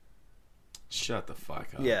 Shut the fuck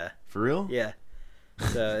up. Yeah. For real? Yeah.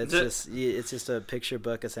 So it's just a picture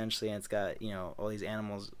book essentially, and it's got all these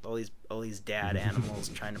animals, all these dad animals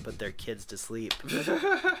trying to put their kids to sleep,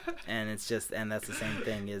 and that's the same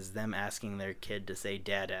thing is them asking their kid to say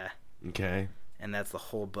dada, Okay. and that's the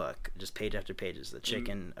whole book, just page after page. Is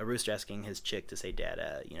a rooster asking his chick to say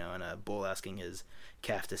dada, and a bull asking his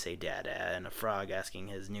calf to say dada, and a frog asking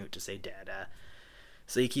his newt to say dada.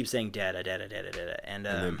 So he keeps saying data, data, data, data, and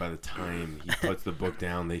then by the time he puts the book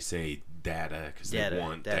down, they say data because they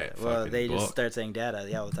want that Well, fucking they book. just start saying data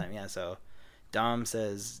all the time. Yeah, so Dom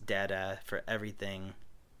says data for everything,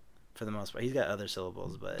 for the most part. He's got other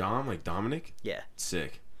syllables, but Dom, like Dominic? yeah.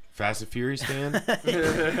 Sick. Fast and Furious fan?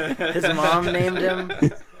 His mom named him,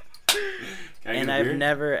 Can I and get a I've beer?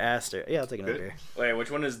 never asked her. Yeah, I'll take another Good. beer. Wait,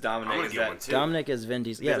 which one is Dominic? I'm gonna Is get that- one too. Dominic is Vin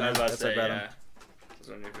Diesel. Yeah, I was about that's to what say, I brought yeah. him. I was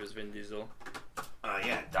wondering if it was Vin Diesel.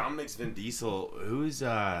 Yeah, Dominic's Vin Diesel. Who's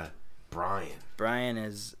Brian? Brian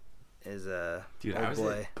is Dude, old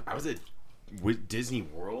boy. I was at Disney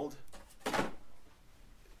World.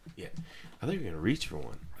 Yeah, I thought you were gonna reach for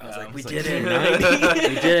one. I was like, we like, did it. 90.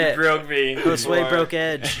 We did it. Broke me. Josue before. broke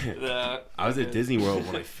edge. Yeah. I was at Disney World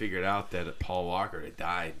when I figured out that Paul Walker had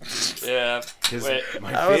died. Yeah. 'Cause Wait.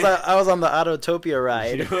 my I was on the Autotopia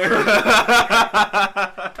ride.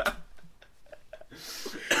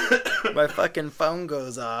 My fucking phone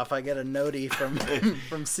goes off. I get a notey from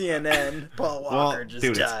CNN. Paul Walker just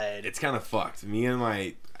dude, died. It's kind of fucked. Me and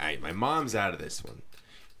my mom's out of this one.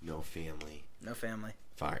 No family. No family.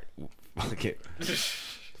 Fire. Okay.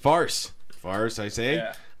 Farce. I say.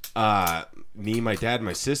 Yeah. Me, my dad, and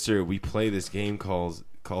my sister, we play this game called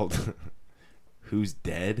Who's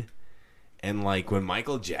Dead? And like when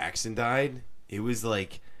Michael Jackson died, it was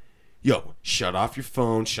like, yo, shut off your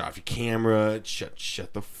phone, shut off your camera,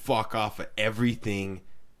 shut the fuck off of everything.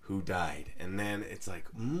 Who died? And then it's like,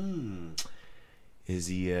 is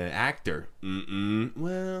he an actor?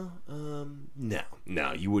 Well,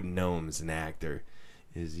 no, you wouldn't know him as an actor.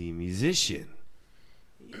 Is he a musician?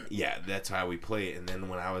 Yeah, that's how we play it. And then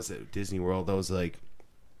when I was at Disney World, I was like,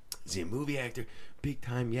 is he a movie actor? Big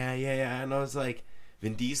time, yeah. And I was like,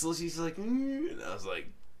 Vin Diesel? She's like, and I was like,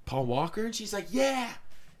 Paul Walker? And she's like, yeah.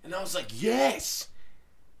 And I was like, yes.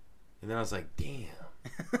 And then I was like, damn.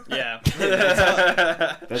 Yeah.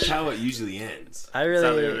 That's how it usually ends. I Sounds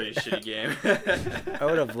like a really, really shitty game. I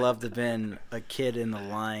would have loved to have been a kid in the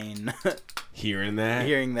line, Hearing that.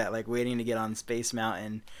 hearing that, like waiting to get on Space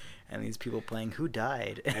Mountain, and these people playing "Who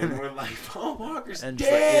Died?" And we're like, Paul Walker's and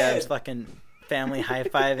just like, yeah, dead. it's fucking family high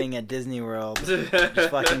fiving at Disney World, just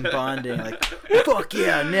fucking bonding, like, fuck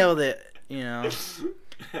yeah, nailed it, you know.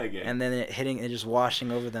 Okay. And then it just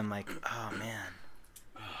washing over them, like, oh man,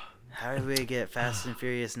 how did we get Fast and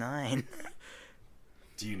Furious 9?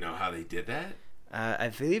 Do you know how they did that? I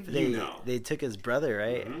believe You they know. they took his brother,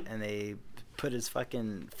 right, Mhm. and they put his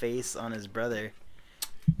fucking face on his brother.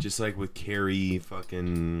 Just like with Carrie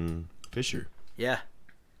fucking Fisher. Yeah,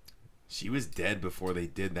 She was dead before they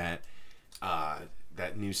did that.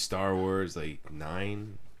 That new Star Wars, like 8 or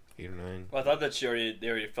 9. Well, I thought that they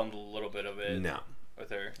already filmed a little bit of it No. with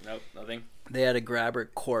her. Nope, nothing. they had to grab her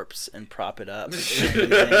corpse and prop it up using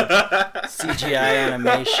CGI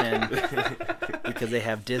animation because they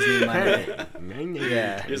have Disney money.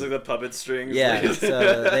 Yeah. Just like the puppet strings. Yeah, like-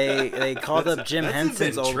 so they called up Jim that's a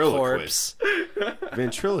Henson's old ventriloquist. corpse,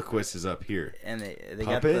 Ventriloquist is up here. and they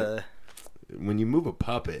got Puppet? the When you move a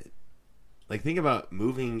puppet, like think about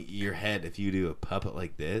moving your head if you do a puppet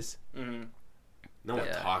like this. Mhm. No one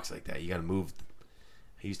Yeah. talks like that. You gotta move.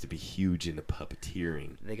 I used to be huge into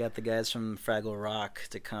puppeteering. they got the guys from Fraggle Rock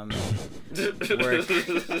to come and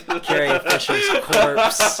work Carrie Fisher's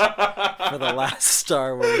corpse for the last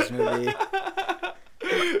Star Wars movie.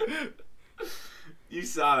 You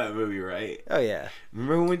saw that movie, right? Oh yeah,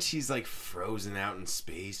 Remember when she's like frozen out in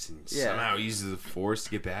space and Yeah. somehow uses the Force to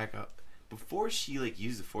get back up? Before she like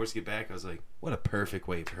used the Force to get back, I was like, what a perfect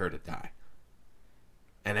way for her to die.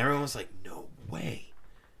 And everyone was like, no way.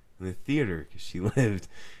 In the theater, because she lived.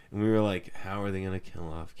 And we were like, how are they going to kill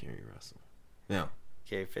off Carrie Russell? No,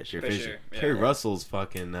 Carrie Fisher. Carrie Fisher, Fisher. yeah. Carrie Yeah. Russell's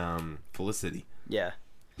fucking Felicity. Yeah,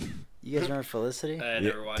 you guys remember Felicity? I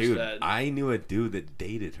never watched Dude, that. I knew a dude that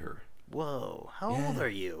dated her. Whoa, how Yeah. old are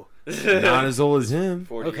you? Not as old as him.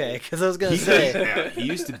 40 Okay, years. because I was gonna He, say. yeah, he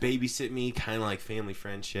used to babysit me, kind of like family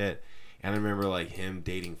friend shit. And I remember like him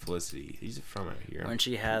dating Felicity. He's from out here. When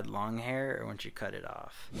she had long hair or when she cut it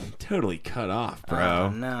off? Totally cut off, Oh, bro.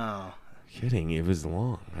 no. Kidding, it was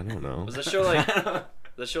long. I don't know. Was that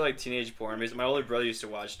show like teenage porn? Because my older brother used to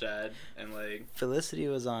watch that, and like Felicity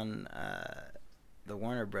was on the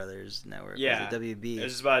Warner Brothers network. Yeah. Was it WB? it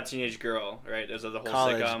was just about a teenage girl, right? It was like the whole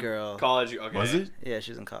College sitcom. girl. College. Okay. Was it? Yeah,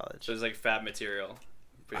 she was in college. So it was like fat material.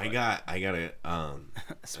 I got a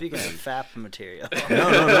Speaking of FAP material,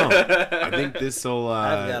 no. I think this'll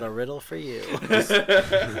I've got a riddle for you.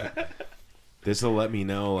 this'll let me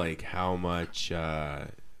know like how much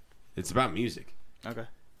it's about music. Okay.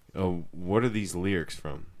 Oh, what are these lyrics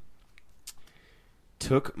from?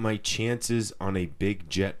 Took my chances on a big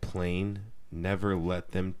jet plane, Never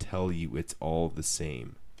let them tell you it's all the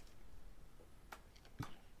same.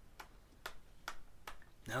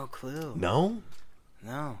 No clue. No?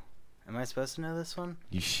 No. Am I supposed to know this one?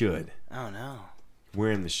 You should. Oh, no.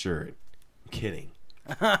 Wearing the shirt. I'm kidding.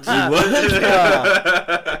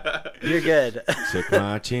 You're good. Took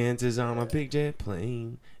my chances on a big jet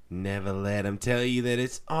plane. Never let them tell you that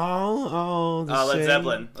it's all the same. Led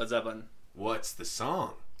Zeppelin. Led Zeppelin. What's the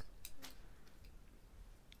song?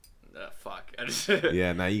 Fuck.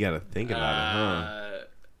 Yeah, now you gotta think about it,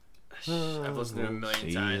 huh? I've listened to it a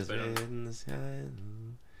million times, but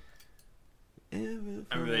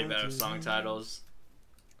I'm really bad with song titles.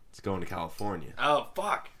 It's going to California. Oh,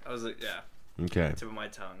 fuck. I was like, yeah. Okay. Tip of my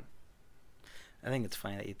tongue. I think it's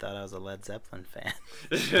funny that you thought I was a Led Zeppelin fan.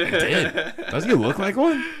 I did. Doesn't he look like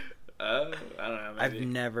one? I don't know. Maybe. I've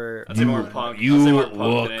never. I'll say more punk. I'll You say more punk than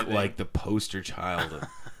look anything. like the poster child. Of,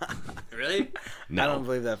 Really? no. I don't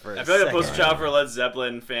believe that for a I feel like the second. poster child for a Led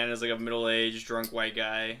Zeppelin fan is like a middle-aged drunk white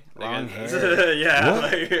guy. Long Like, hair. Yeah.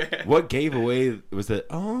 What? Like, What gave away was that?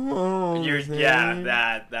 Oh,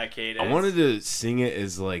 yeah, that cadence. I wanted to sing it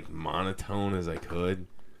as like monotone as I could,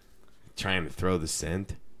 trying to throw the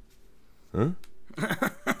scent. Huh?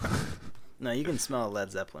 No, you can smell a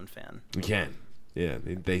Led Zeppelin fan. You can. Yeah,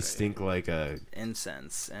 they stink like a.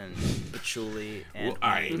 Incense and patchouli and Well, all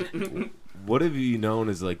right. What have you known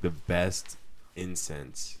as like the best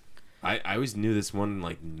incense? I always knew this one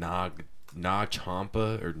like Nag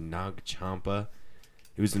Champa or Nag Champa.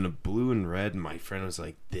 It was in a blue and red, and my friend was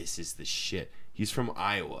like, "This is the shit." He's from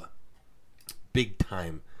Iowa, big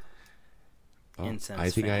time. Oh, Incense I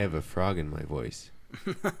think I fan. have a frog in my voice.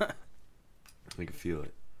 I can feel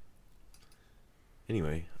it.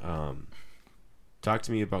 Anyway, talk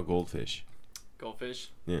to me about goldfish. Goldfish,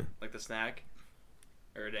 Yeah. like the snack,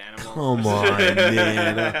 or the animal. Come on,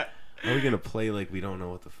 man. Are we gonna play like we don't know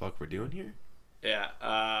what the fuck we're doing here?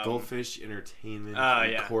 Yeah. Goldfish Entertainment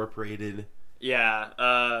yeah. Incorporated.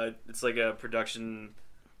 Yeah. It's like a production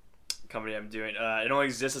company I'm doing. It only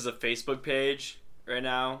exists as a Facebook page right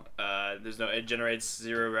now. It generates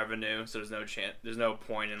zero revenue, so there's no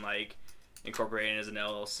point in like incorporating as an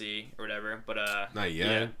LLC or whatever. But Not yet.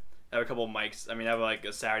 yeah, I have a couple of mics. I mean, I have like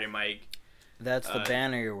a Saturday mic. That's the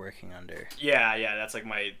banner you're working under. Yeah, that's like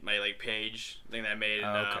my like page thing that I made.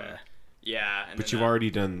 And, Okay. yeah, and But then, you've already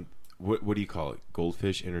done what do you call it?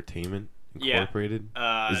 Goldfish Entertainment Incorporated?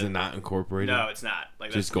 Is it not incorporated? No, it's not. Like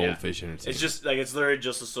Just that's- yeah. Goldfish Entertainment. It's just like it's literally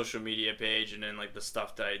just a social media page, and then like the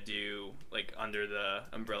stuff that I do like under the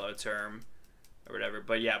umbrella term or whatever.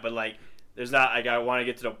 But yeah, but like there's not like I want to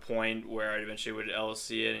get to the point where I eventually would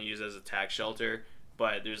LLC it and use it as a tax shelter.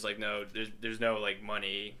 But there's like there's no like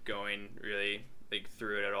money going really like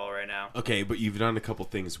through it at all right now. Okay, but you've done a couple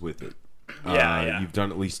things with it. Yeah. You've done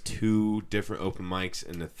at least 2 different open mics,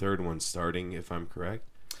 and the third one starting, if I'm correct.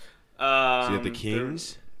 So you have the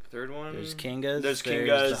Kings. Third one. There's Kinga's. There's There's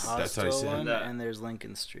Kinga's. the That's how I Hostel said one, that. and there's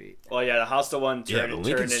Lincoln Street. Well, yeah, the hostel one Yeah, turned. the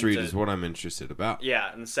Lincoln turned Street into, is what I'm interested about.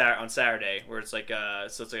 Yeah, on Saturday, where it's like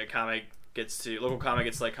so it's like a comic local comic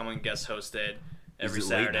gets to like come and guest host it every Is it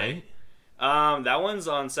Saturday. late night? That one's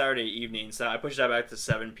on Saturday evening, so I pushed that back to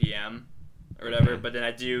 7 p.m. or whatever. Okay. But then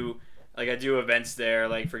I do events there.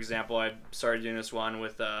 Like for example, I started doing this one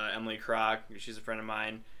with Emily Kroc. She's a friend of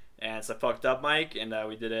mine, and it's a fucked up mic, and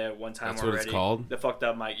we did it one time That's already. what it's called? The fucked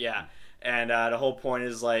up mic, yeah. And the whole point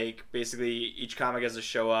is like basically each comic has to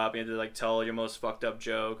show up. You have to like tell your most fucked up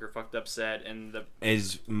joke or fucked up set, and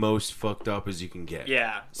As most fucked up as you can get.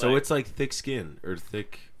 yeah. So it's like thick skin or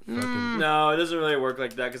thick fucking. No, it doesn't really work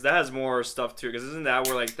like that because that has more stuff to it. Because isn't that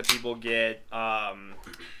where like the people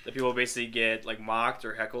basically get like mocked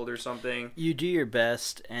or heckled or something? You do your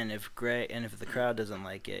best, and if the crowd doesn't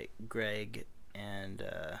like it, Greg and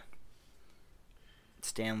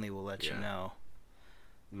Stanley will let you Yeah. know.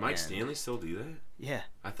 Mike And- Stanley still do that? Yeah,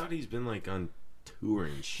 I thought he's been like on tour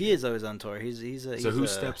and shit. he is always on tour. He's So who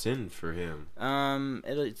steps in for him?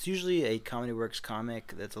 It's usually a Comedy Works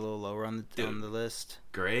comic that's a little lower on the list.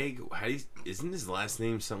 Greg? Isn't his last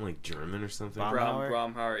name something like German or something? Baumhauer?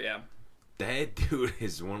 Bromhauer, yeah. That dude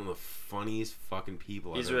is one of the funniest fucking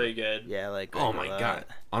people. He's I've really ever... good. Yeah, like Oh Greg my a lot. god!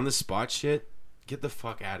 On the spot shit. Get the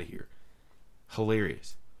fuck out of here.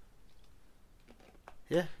 Hilarious.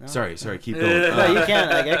 Yeah. No. Sorry. Keep going. No, you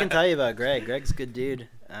can't. Like I can tell you about Greg. Greg's a good dude.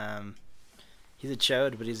 He's a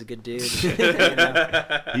chode, but he's a good dude. You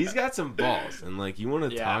know? He's got some balls, and like you want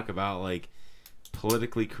to Yeah. talk about like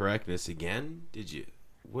politically correctness again? Did you?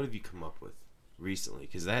 What have you come up with recently?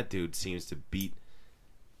 Because that dude seems to beat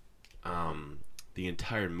the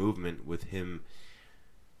entire movement with him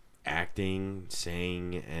acting,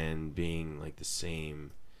 saying, and being like the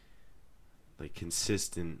same, like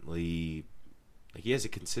consistently Like he has a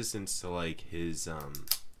consistency to like his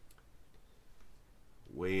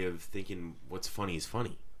way of thinking. What's funny is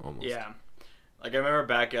funny. Almost. Yeah. Like I remember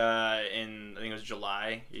back in I think it was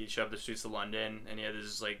July, he showed up to Streets of London and he had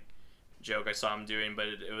this like joke I saw him doing, but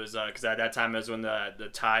it was because at that time it was when the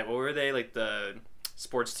Thai, what were they, like the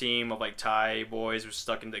sports team of like Thai boys were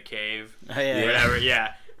stuck in the cave, Oh, yeah. whatever,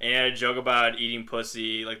 yeah. And he had a joke about eating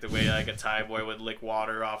pussy, like the way like a Thai boy would lick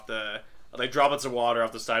water off like droplets of water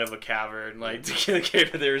off the side of a cavern, like the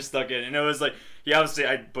cave that they were stuck in. And it was like, he obviously,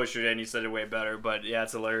 I butchered it and he said it way better, but yeah,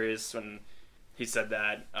 it's hilarious when he said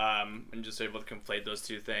that, and just able to conflate those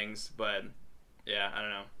two things. But yeah, I don't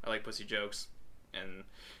know. I like pussy jokes, and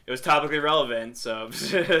it was topically relevant, so.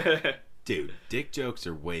 Dude, dick jokes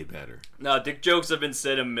are way better. No, dick jokes have been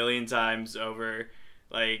said a million times over,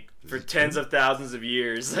 like, for tens of thousands of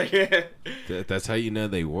years. That's how you know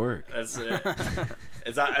they work. That's it.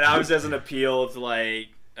 It obviously has an appeal to, like,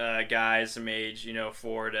 guys from age,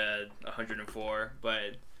 4 to 104, but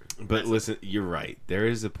Listen, you're right. There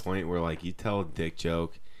is a point where, like, you tell a dick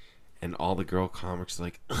joke, and all the girl comics are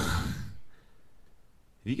like, ugh.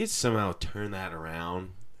 If you could somehow turn that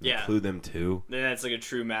around, Yeah. include them too. then that's like a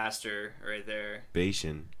true master right there.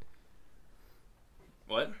 Bastion.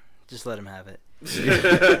 What? Just let him have it.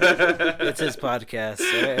 It's his podcast.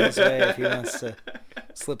 Right? That's right. If he wants to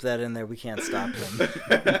slip that in there, we can't stop him.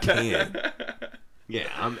 You can. Yeah,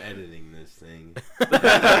 I'm editing this thing. I'm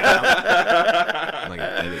like,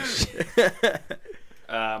 edit shit.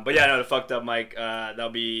 But yeah, no, the fucked up Mike.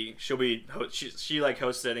 She'll be she like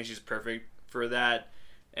hosted. I think she's perfect for that.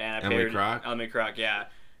 And I Emily paid her, Croc? Emily Croc, yeah.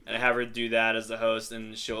 And I have her do that as the host,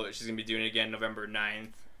 and she's gonna be doing it again November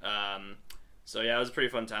 9th. So yeah, it was a pretty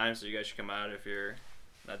fun time. So you guys should come out if you're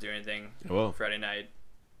not doing anything. Well, Friday night,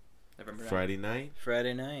 November 9th. Friday night.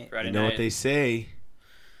 Friday night. Friday You know night. what they say?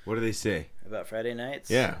 What do they say? About Friday nights?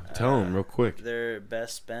 Yeah, tell them real quick. They're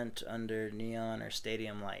best spent under neon or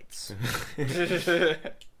stadium lights.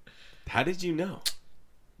 How did you know?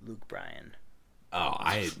 Luke Bryan. Oh,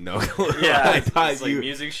 I had no clue. Yeah, I thought it's like you.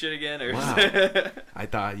 music shit again, or Wow. I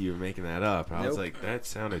thought you were making that up. I was Nope. like, that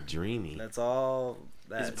sounded dreamy. That's all.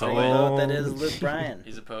 He's a That's all poet. that is Luke Bryan.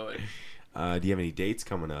 He's a poet. Do you have any dates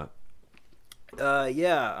coming up?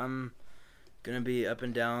 Yeah, I'm gonna be up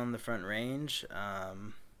and down the Front Range.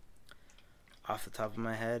 Off the top of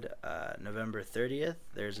my head, November 30th,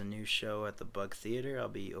 there's a new show at the Bug Theater. I'll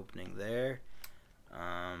be opening there.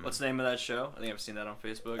 What's the name of that show? I think I've seen that on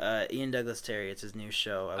Facebook. Ian Douglas Terry. It's his new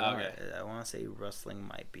show. Okay. I want to say wrestling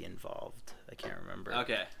might be involved. I can't remember.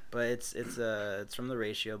 Okay. But it's from the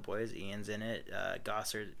Ratio Boys. Ian's in it. Nick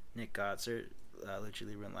Gossert, Lucha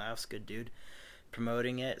Libre and Laughs, good dude,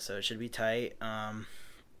 promoting it. So it should be tight.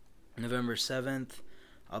 November 7th,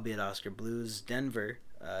 I'll be at Oscar Blues Denver,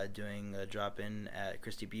 doing a drop-in at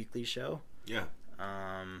Christy Buckley's show. Yeah.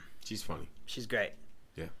 She's funny. She's great.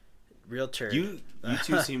 Yeah. Real turd. You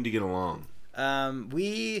two seem to get along.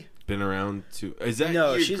 We Been around to. Is that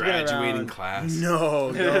no, your she's graduating been around. class?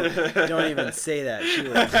 No, don't even say that. She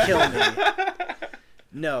would kill me.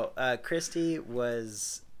 No, Christy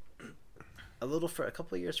was a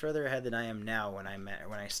couple of years further ahead than I am now when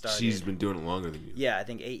I started. She's been doing it longer than you. Yeah, I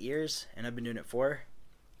think 8 years, and I've been doing it 4.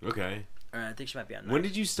 Okay. I think she might be on 9. When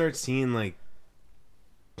did you start seeing like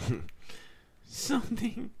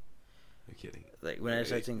something? I'm kidding. Like when I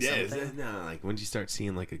started seeing Yeah, something. no, like when did you start seeing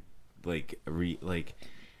I'm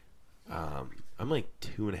like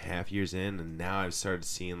 2.5 years in, and now I've started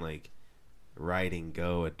seeing like writing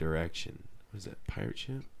go a direction. What is that, pirate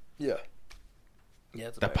ship? Yeah. Yeah,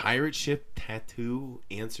 it's a The pirate. pirate ship tattoo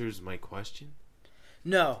answers my question.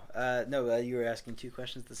 No, you were asking 2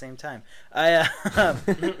 questions at the same time.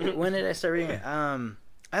 When did I start reading it?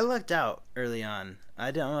 I lucked out early on. I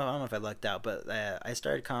don't know if I lucked out, but I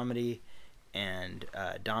started comedy, and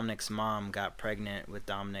Dominic's mom got pregnant with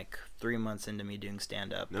Dominic 3 months into me doing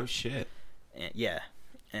stand-up. No shit. And, yeah,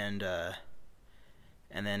 and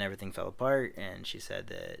then everything fell apart, and she said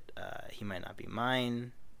that he might not be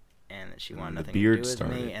mine, and that she wanted And the nothing to do beard with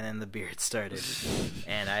started. me, and then the beard started.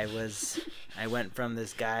 And I went from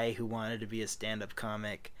this guy who wanted to be a stand-up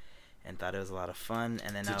comic and thought it was a lot of fun,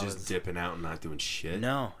 and then To I just was dipping out and not doing shit.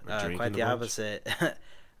 no, Or drinking quite a the bunch? opposite.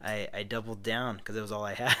 I doubled down because it was all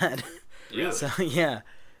I had. Really? So yeah.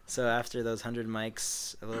 So after those 100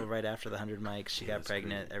 mics, a little right after the 100 mics, she Yeah, got that's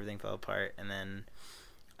pregnant. great. Everything fell apart, and then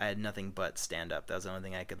I had nothing but stand up. That was the only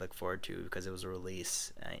thing I could look forward to because it was a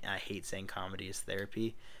release. I hate saying comedy is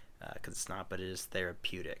therapy because it's not, but it is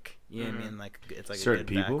therapeutic. You know what I mean? Like it's like Certain a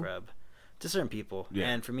good people? back rub to certain people, Yeah.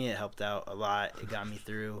 and for me it helped out a lot. It got me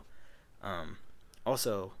through.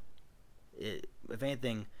 Also, if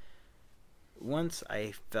anything, once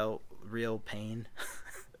I felt real pain.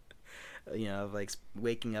 Of like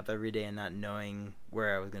waking up every day and not knowing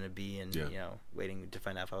where I was gonna be, and waiting to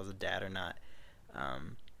find out if I was a dad or not.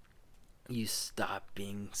 You stop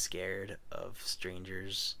being scared of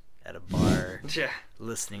strangers at a bar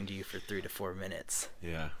listening to you for 3 to 4 minutes.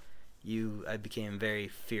 Yeah. I became very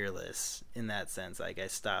fearless in that sense. Like, I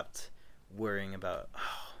stopped worrying about,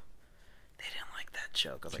 they didn't like that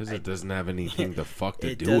joke. Because it doesn't have anything to fuck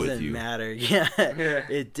to do with you. It doesn't matter. Yeah.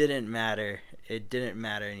 It didn't matter. It didn't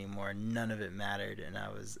matter anymore. None of it mattered. And I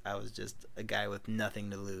was just a guy with nothing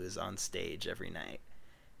to lose on stage every night.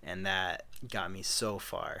 And that got me so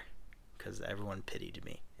far because everyone pitied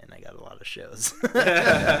me and I got a lot of shows.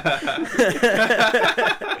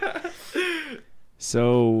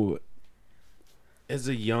 So, as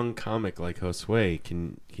a young comic like Josue,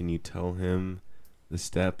 can you tell him the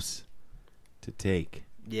steps to take?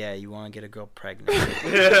 Yeah, you want to get a girl pregnant.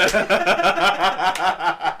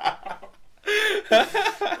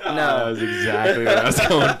 No, that was exactly what I was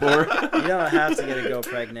going for. You don't have to get a girl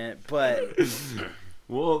pregnant, but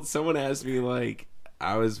well, someone asked me, like,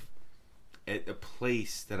 I was at a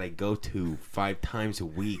place that I go to 5 times a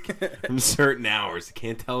week from certain hours. I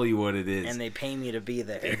can't tell you what it is. And they pay me to be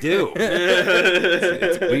there. They do.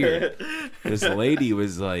 It's weird. This lady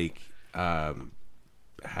was like, how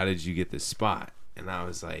did you get this spot? And I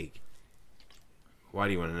was like, why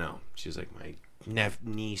do you want to know? She was like, my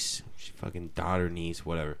niece, she fucking daughter, niece,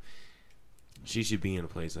 whatever. She should be in a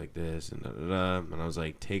place like this, and da-da-da. And I was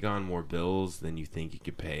like, take on more bills than you think you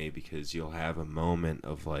could pay, because you'll have a moment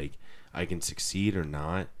of like, I can succeed or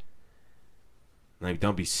not. Like,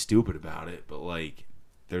 don't be stupid about it, but like,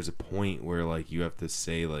 there's a point where like you have to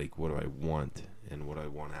say like, what do I want and what do I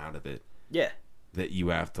want out of it. Yeah. That you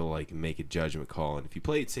have to like make a judgment call, and if you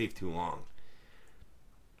play it safe too long,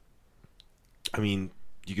 I mean,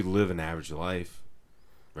 you could live an average life,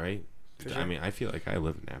 right? Sure. I mean, I feel like I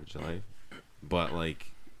live an average life, but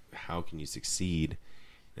like, how can you succeed?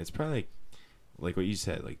 It's probably like what you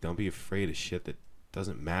said. Like, don't be afraid of shit that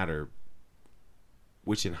doesn't matter.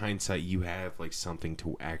 Which, in hindsight, you have like something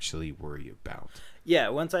to actually worry about. Yeah,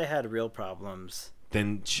 once I had real problems,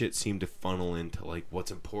 then shit seemed to funnel into like what's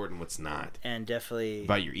important, what's not, and definitely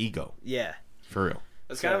about your ego. Yeah, for real.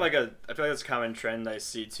 That's kind of like I feel like that's a common trend I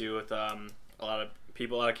see too with a lot of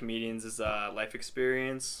people, a lot of comedians, is life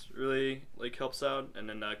experience really like helps out. And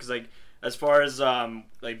then because like as far as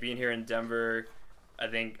like being here in Denver, I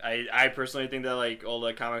think I personally think that like all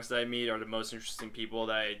the comics that I meet are the most interesting people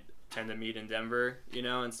that I tend to meet in Denver. And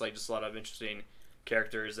it's like just a lot of interesting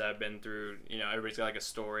characters that have been through. Everybody's got like a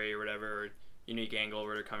story or whatever, or unique angle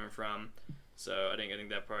where they're coming from. So I think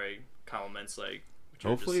that probably complements like. What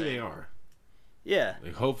you're hopefully just saying. they are. Yeah.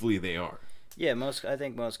 Like, hopefully they are. Yeah, I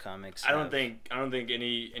think most comics. I don't think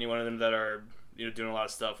any one of them that are doing a lot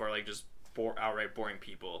of stuff are like just outright boring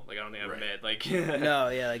people. Like I don't think I've met like. No,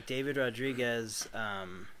 yeah, like David Rodriguez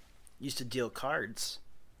used to deal cards.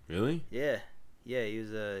 Really? Yeah, he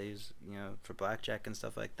was for blackjack and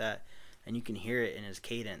stuff like that, and you can hear it in his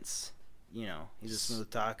cadence. He's a smooth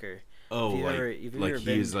talker. Oh, he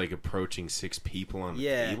is like approaching 6 people on the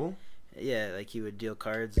table. Yeah, like he would deal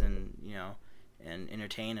cards and and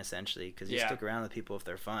entertain essentially, because you stick around with people if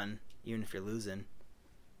they're fun, even if you're losing.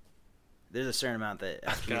 There's a certain amount that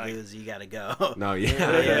after you lose, you gotta go. No,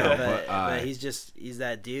 yeah, but he's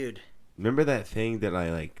that dude. Remember that thing that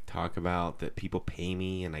I like talk about that people pay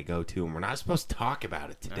me and I go to, and we're not supposed to talk about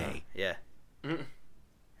it today. Yeah.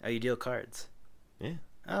 Oh, you deal cards? Yeah.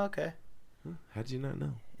 Oh, okay. How'd you not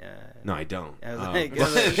know? Yeah. No, I don't.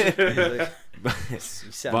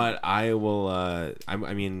 But I will.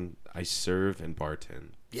 I mean, I serve and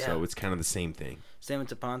bartend, so it's kind of the same thing. Same with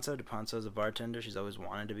DePonso. DePonso's a bartender. She's always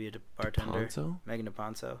wanted to be a bartender. DePonso? Megan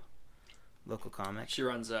DePonso, local comic. She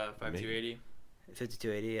runs 5280.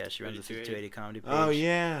 5280, yeah. She runs the 5280 comedy page. Oh,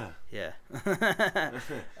 yeah. Yeah.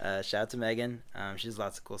 Shout out to Megan. She does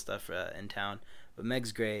lots of cool stuff in town. But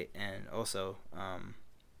Meg's great, and also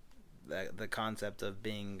the concept of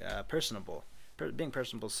being personable. Being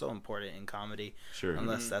personable is so important in comedy. Sure.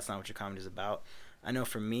 Unless that's not what your comedy is about. I know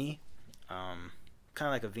for me, kind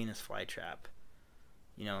of like a Venus flytrap.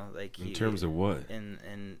 Like in terms of what?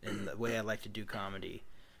 In the way I like to do comedy.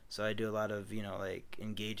 So I do a lot of, like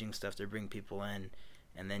engaging stuff to bring people in,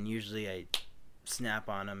 and then usually I snap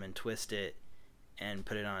on them and twist it and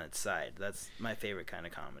put it on its side. That's my favorite kind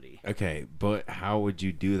of comedy. Okay, but how would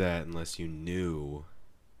you do that unless you knew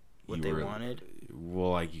what they wanted?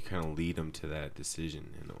 Well, like you kind of lead them to that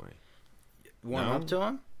decision in a way. Warm up to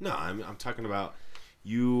them? No, I'm talking about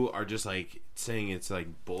you are just like saying it's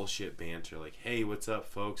like bullshit banter. Like, hey, what's up,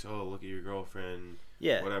 folks? Oh, look at your girlfriend.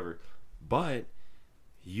 Yeah. Whatever. But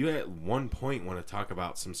You at one point want to talk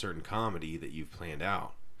about some certain comedy that you've planned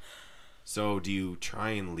out. So do you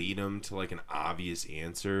try and lead them to like an obvious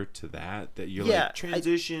answer to that you're like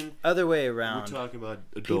transition? Other way around. We're talking about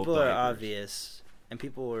adult people are diapers. obvious, and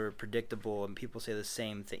people are predictable, and people say the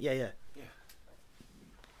same thing. Yeah.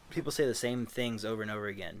 People say the same things over and over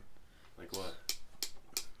again. Like what?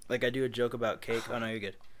 Like I do a joke about cake. Oh no, you're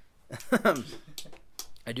good.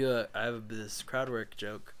 I have this crowd work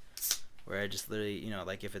joke where I just literally,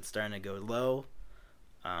 like if it's starting to go low,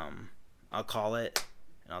 I'll call it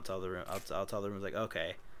and I'll tell the room. I'll tell the room like,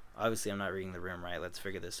 okay, obviously I'm not reading the room right. Let's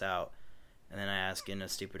figure this out. And then I ask in a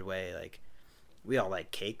stupid way, like, we all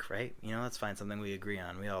like cake, right? Let's find something we agree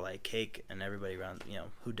on. We all like cake, and everybody around,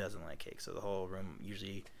 who doesn't like cake? So the whole room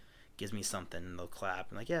usually gives me something, and they'll clap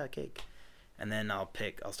and like, yeah, cake. And then I'll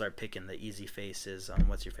start picking the easy faces on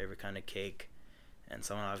what's your favorite kind of cake. And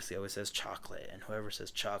someone obviously always says chocolate, and whoever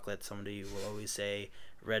says chocolate, somebody will always say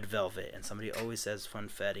red velvet, and somebody always says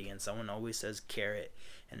funfetti, and someone always says carrot.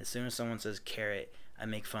 And as soon as someone says carrot, I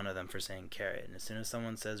make fun of them for saying carrot. And as soon as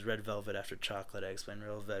someone says red velvet after chocolate, I explain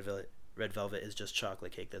red velvet is just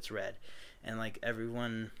chocolate cake that's red. And like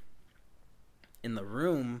everyone in the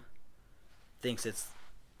room thinks it's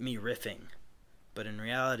me riffing, but in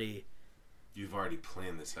reality, you've already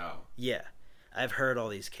planned this out. Yeah. I've heard all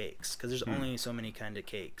these cakes because there's only so many kind of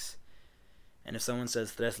cakes. And if someone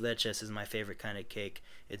says tres leches is my favorite kind of cake,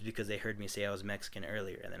 it's because they heard me say I was Mexican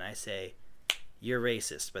earlier. And then I say, you're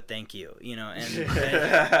racist, but thank you. And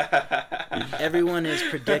everyone is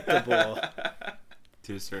predictable.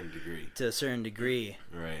 To a certain degree.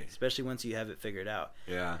 Right. Especially once you have it figured out.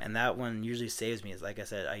 Yeah. And that one usually saves me. Is like I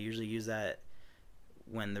said, I usually use that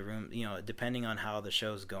when the room, depending on how the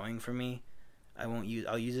show's going for me, I'll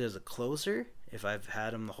use it as a closer if I've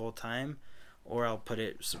had them the whole time, or I'll put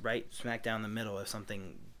it right smack down the middle if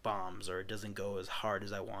something bombs or it doesn't go as hard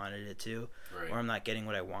as I wanted it to, right. Or I'm not getting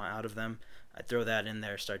what I want out of them. I throw that in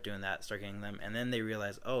there, start doing that, start getting them, and then they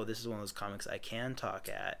realize, oh, this is one of those comics I can talk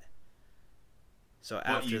at. So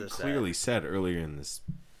after the set, clearly said earlier in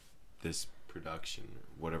this production,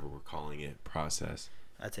 whatever we're calling it, process.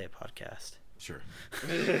 I'd say a podcast. Sure.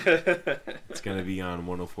 It's going to be on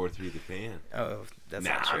 104.3 The Fan. Oh, that's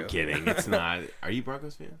not true. I'm kidding. It's not. Are you a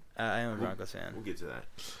Broncos fan? I am a Broncos fan. We'll get to that.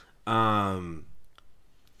 All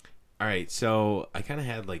right, so I kind of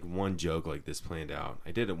had like one joke like this planned out.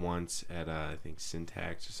 I did it once at, I think,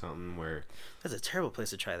 Syntax or something where... That's a terrible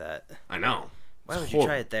place to try that. I know. Why would you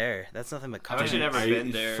try it there? That's nothing but I've actually never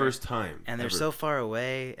been there. First time. And they're so far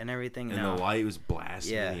away and everything. And the light was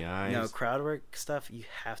blasting in the eyes. No, crowd work stuff, you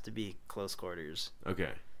have to be close quarters. Okay.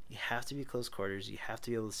 You have to be close quarters. You have to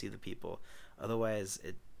be able to see the people. Otherwise,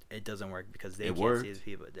 it doesn't work because they can't see the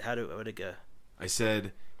people. What would it go? I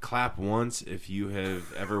said, clap once if you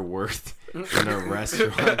have ever worked in a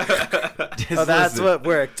restaurant. That's what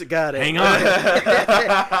worked. Got it. Hang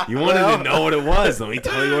on. You wanted to know what it was. Let me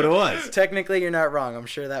tell you what it was. Technically, you're not wrong. I'm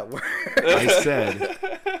sure that worked. I said,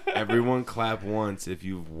 everyone clap once if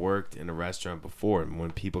you've worked in a restaurant before. And when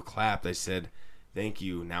people clapped, I said, thank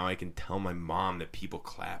you. Now I can tell my mom that people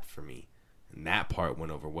clapped for me. And that part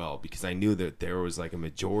went over well because I knew that there was like a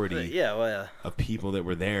majority of people that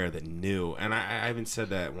were there that knew. And I haven't said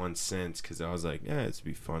that once since because I was like, yeah, it's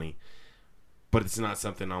be funny. But it's not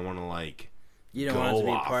something I want to like. You don't want it to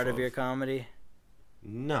be part of your comedy?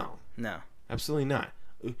 No. No. Absolutely not.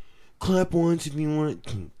 Clap once if you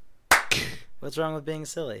want. What's wrong with being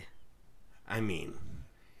silly? I mean,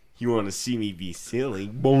 you want to see me be silly?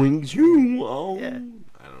 Boing, shoo, oh. Yeah.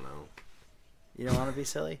 I don't know. You don't want to be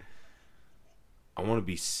silly? I want to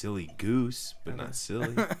be silly goose, but not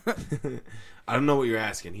silly. I don't know what you're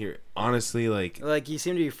asking here. Honestly, like you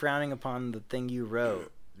seem to be frowning upon the thing you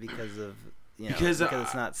wrote because of because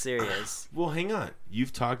it's not serious. Well, hang on.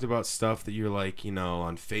 You've talked about stuff that you're like,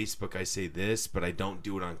 on Facebook I say this, but I don't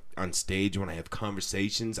do it on stage. When I have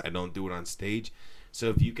conversations, I don't do it on stage. So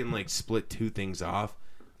if you can like split two things off,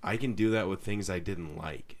 I can do that with things I didn't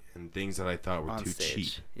like and things that I thought were on too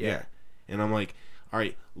stage. cheap. Yeah. And I'm like, all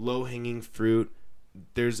right, low-hanging fruit.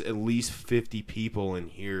 There's at least 50 people in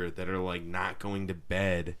here that are like not going to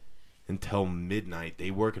bed until midnight.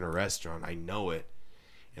 They work in a restaurant. I know it.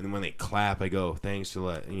 And then when they clap, I go, thanks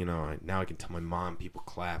for now I can tell my mom people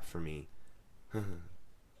clap for me.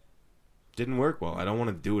 Didn't work well. I don't want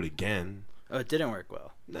to do it again. Oh, it didn't work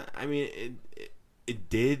well. No, I mean, it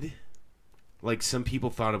did. Like, some people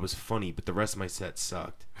thought it was funny, but the rest of my set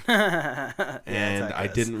sucked. And I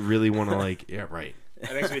didn't really want to, like, yeah, right.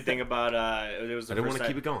 That makes me think about, it was the I didn't first want to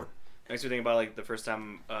keep it going. It makes me think about, like, the first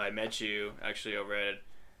time I met you, actually, over at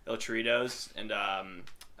El Choritos, and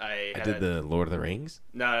I did the Lord of the Rings?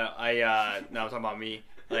 No, I'm talking about me.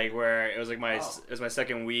 like where it was like it was my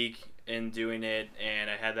second week in doing it, and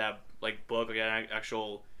I had that like book, like an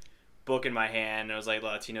actual book in my hand. And it was like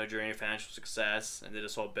Latino Journey of Financial Success, and did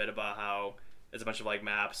this whole bit about how it's a bunch of like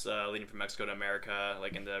maps leading from Mexico to America,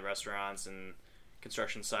 like into restaurants and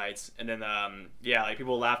construction sites. And then like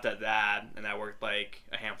people laughed at that, and that worked like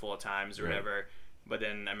a handful of times or whatever. But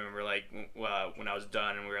then I remember like when I was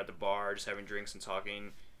done and we were at the bar just having drinks and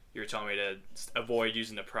talking, you were telling me to avoid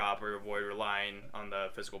using the prop or avoid relying on the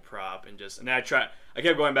physical prop, and then I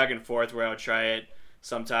kept going back and forth where I would try it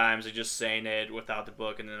sometimes, like just saying it without the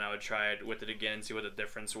book, and then I would try it with it again and see what the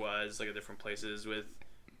difference was, like at different places with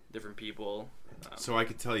different people. So I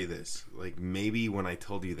could tell you this, like maybe when I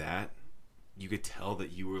told you that, you could tell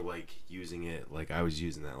that you were like using it like I was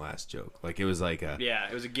using that last joke. Like it was like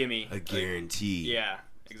it was a gimme, a guarantee. Like, yeah,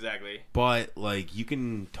 exactly. But like you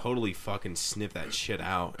can totally fucking sniff that shit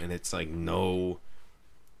out, and it's like no.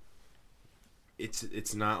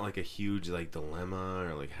 It's not like a huge like dilemma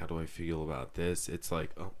or like how do I feel about this. It's like,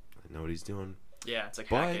 oh, I know what he's doing. Yeah, it's like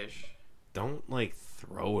but hackish. Don't like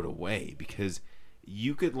throw it away, because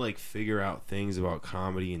you could like figure out things about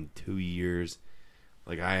comedy in 2 years,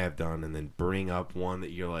 like I have done, and then bring up one that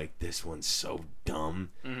you're like, this one's so dumb,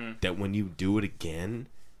 that when you do it again,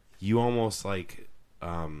 you almost like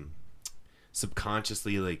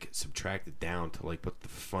subconsciously like subtract it down to like what the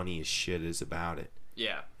funniest shit is about it.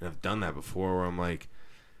 Yeah. And I've done that before where I'm like,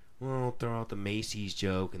 well, throw out the Macy's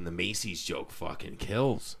joke, and the Macy's joke fucking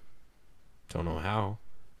kills. Don't know how.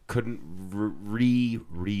 Couldn't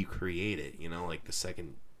recreate it, you know, like the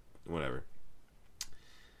second, whatever.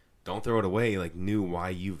 Don't throw it away. Like, knew why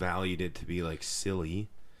you valued it to be like silly.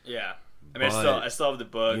 Yeah. I mean, I still have the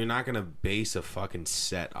book. You're not gonna base a fucking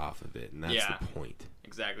set off of it, and that's the point.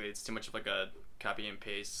 Exactly. It's too much of like a copy and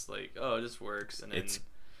paste. Like, oh, it just works, and then it's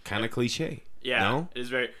kind of cliche. Yeah, no? It is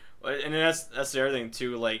very. And that's the other thing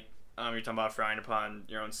too. Like, you're talking about frying upon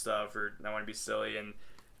your own stuff or not want to be silly, and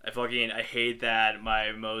I hate that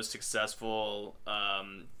my most successful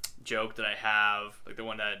joke that I have, like the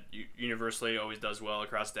one that universally always does well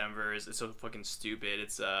across Denver, is it's so fucking stupid.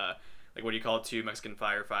 It's like, what do you call it? Two Mexican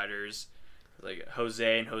firefighters, like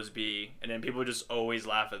Jose and Jose B, and then people just always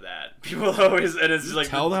laugh at that. People always, and it's just like,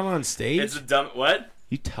 tell that on stage. It's a dumb what?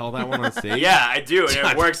 You tell that one on stage? Yeah, I do, and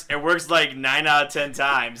it works. It works like 9 out of 10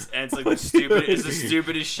 times, and it's like the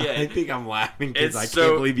stupidest shit. I think I'm laughing because I so,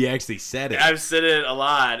 can't believe you actually said it. I've said it a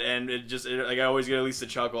lot, and like I always get at least a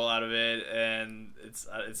chuckle out of it, and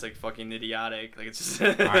it's like fucking idiotic. Like it's just.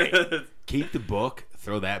 All right, keep the book.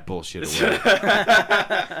 Throw that bullshit away.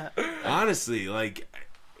 Honestly, like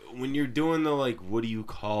when you're doing the like, what do you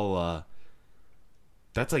call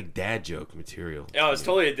that's like dad joke material. Oh, it's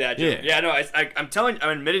totally a dad joke. Yeah, no, I'm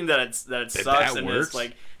admitting that it sucks, that and works? it's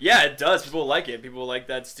like, yeah, it does. People like it. People like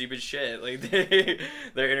that stupid shit. Like they're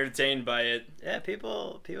entertained by it. Yeah,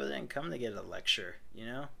 people didn't come to get a lecture, you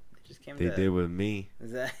know. They just came. They did with me.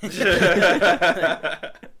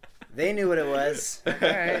 They knew what it was. All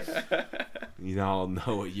right. You all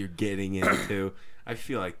know what you're getting into. I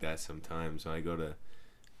feel like that sometimes when I go to,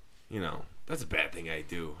 you know. That's a bad thing I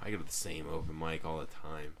do. I go to the same open mic all the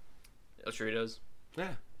time. El Choritos.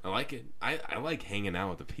 Yeah, I like it. I like hanging out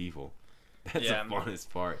with the people. That's Yeah. the funnest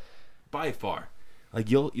part, by far.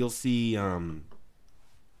 Like you'll see.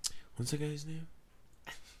 What's the guy's name?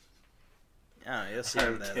 Oh, you'll see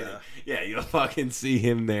him there though. Yeah, you'll fucking see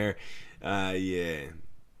him there. Yeah.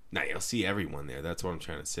 Nah, you'll see everyone there. That's what I'm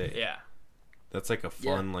trying to say. Yeah. That's like a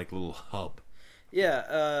fun like little hub. Yeah,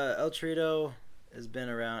 El Torito has been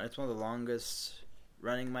around. It's one of the longest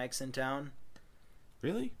running mics in town.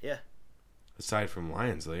 Really? Yeah. Aside from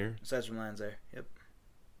Lions Lair. Aside from Lions Lair. Yep.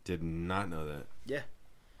 Did not know that. Yeah.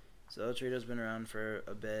 So El Torito's been around for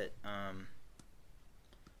a bit. I'm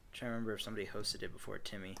trying to remember if somebody hosted it before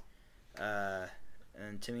Timmy.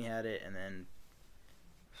 And Timmy had it, and then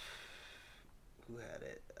who had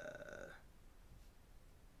it? A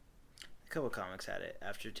couple comics had it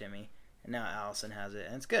after Timmy, and now Allison has it,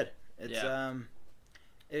 and it's good. It's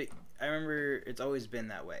I remember it's always been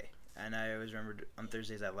that way, and I always remembered on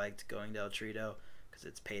Thursdays I liked going to El Torito because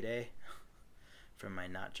it's payday from my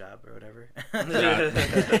not job or whatever.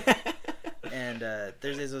 And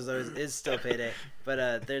Thursdays is still payday,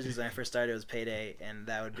 but Thursdays when I first started it was payday, and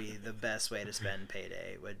that would be the best way to spend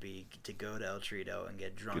payday would be to go to El Torito and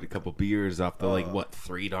get drunk. Get a couple beers off the like what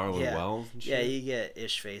 $3 wells. And shit? Yeah, you get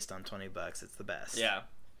ish faced on $20. It's the best. Yeah.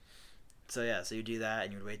 So so you do that,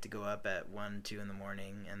 and you'd wait to go up at 1, 2 in the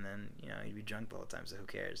morning, and then you'd be drunk the whole time. So who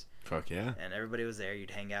cares? Fuck yeah. And everybody was there.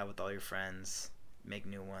 You'd hang out with all your friends, make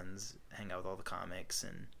new ones, hang out with all the comics,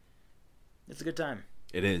 and it's a good time.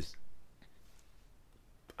 It is.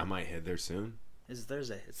 I might head there soon. It's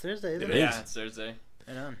Thursday. It's Thursday, isn't It it? is. Yeah, it's Thursday.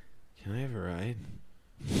 Right on. Can I have a ride?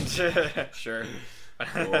 Sure.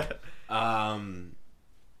 Cool.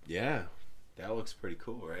 Yeah, that looks pretty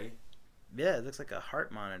cool, right? Yeah, it looks like a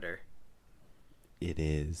heart monitor. It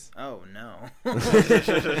is. Oh no.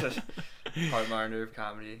 Heart monitor of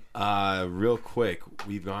comedy. Real quick,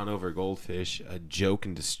 we've gone over Goldfish, Joke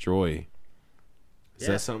and Destroy. Is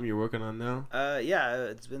Yeah. that something you're working on now? Yeah,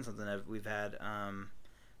 it's been something that we've had.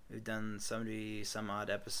 We've done 70 some odd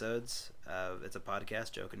episodes. It's a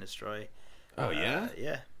podcast, Joke and Destroy. Oh, yeah?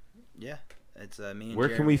 Yeah. It's me and Where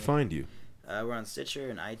can we Jeremy. find you? We're on Stitcher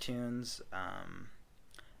and iTunes.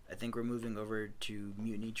 I think we're moving over to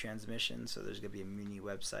Mutiny Transmission, so there's gonna be a Mutiny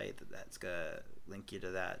website that's gonna link you to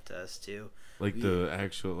that to us too. Like the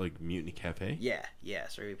actual Mutiny Cafe? Yeah.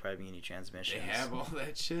 So we're part of Mutiny Transmission. They have all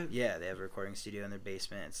that shit? Yeah, they have a recording studio in their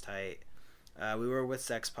basement. It's tight. We were with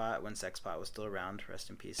Sexpot when Sexpot was still around. Rest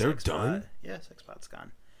in peace. They're Sexpot. done? Yeah, Sexpot's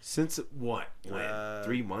gone. Since what? When?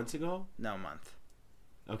 3 months ago? No, a month.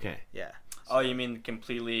 Okay. Yeah. Oh, you mean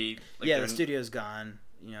completely? Yeah, they're- the studio's gone.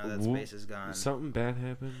 You know, that Wh- space is gone. Something bad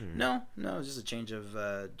happened? Or? No, it's just a change of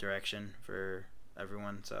direction for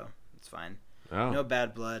everyone, so it's fine. Oh. No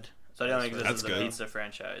bad blood. So they don't exist That's as a good. pizza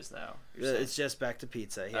franchise now. you're saying? It's just back to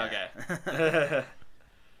pizza. Yeah. Okay.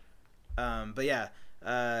 But yeah,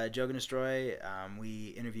 Joke and Destroy. We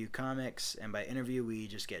interview comics, and by interview, we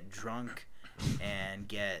just get drunk and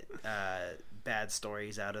get bad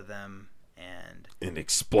stories out of them And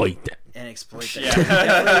exploit that. and exploit them.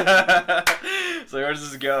 Yeah. So where's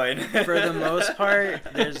this going? For the most part,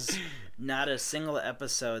 there's not a single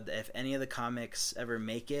episode that if any of the comics ever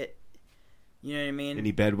make it, you know what I mean?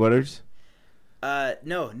 Any bedwetters?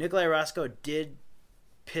 No, Nikolai Roscoe did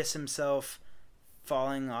piss himself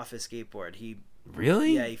falling off his skateboard. He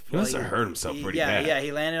Really? Yeah, he must have hurt himself pretty bad. Yeah,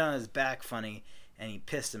 he landed on his back funny, and he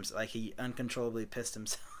pissed himself. Like, he uncontrollably pissed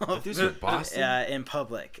himself. This was Boston? In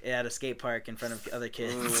public at a skate park in front of other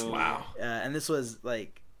kids. Wow. And this was,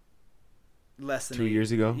 like, less than 2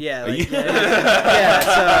 years ago? Yeah, like,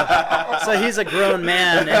 yeah. So he's a grown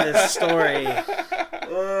man in this story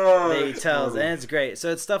that he tells, and it's great.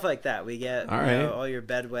 So it's stuff like that. We get All you right. know, all your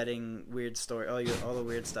bedwetting weird story, all the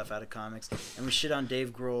weird stuff out of comics, and we shit on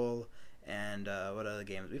Dave Grohl and what other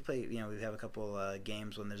games we play. You know, we have a couple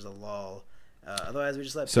games when there's a lull. Otherwise, we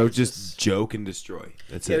just let. So people just joke and destroy.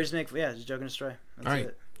 That's yeah, it. we just just Joke and Destroy. That's All right.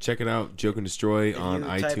 it. Check it out. Joke and Destroy If on you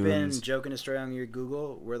iTunes. type in Joke and Destroy on your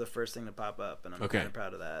Google, we're the first thing to pop up, and I'm Okay. kind of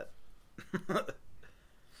proud of that.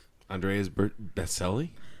 Andreas Baselli?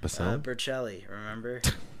 Bercelli, remember?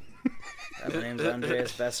 My name's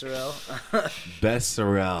Andreas Besserell.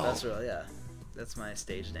 Besserell. Besserell, yeah. That's my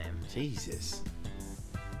stage name. Jesus.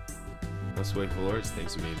 Let's wait for Lords.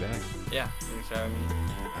 Thanks for being back. Yeah. Thanks for having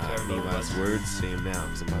me. Any last words? Say them now,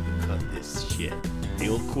 because I'm about to cut this shit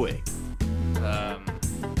real quick. I'm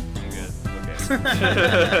good.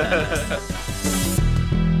 Okay.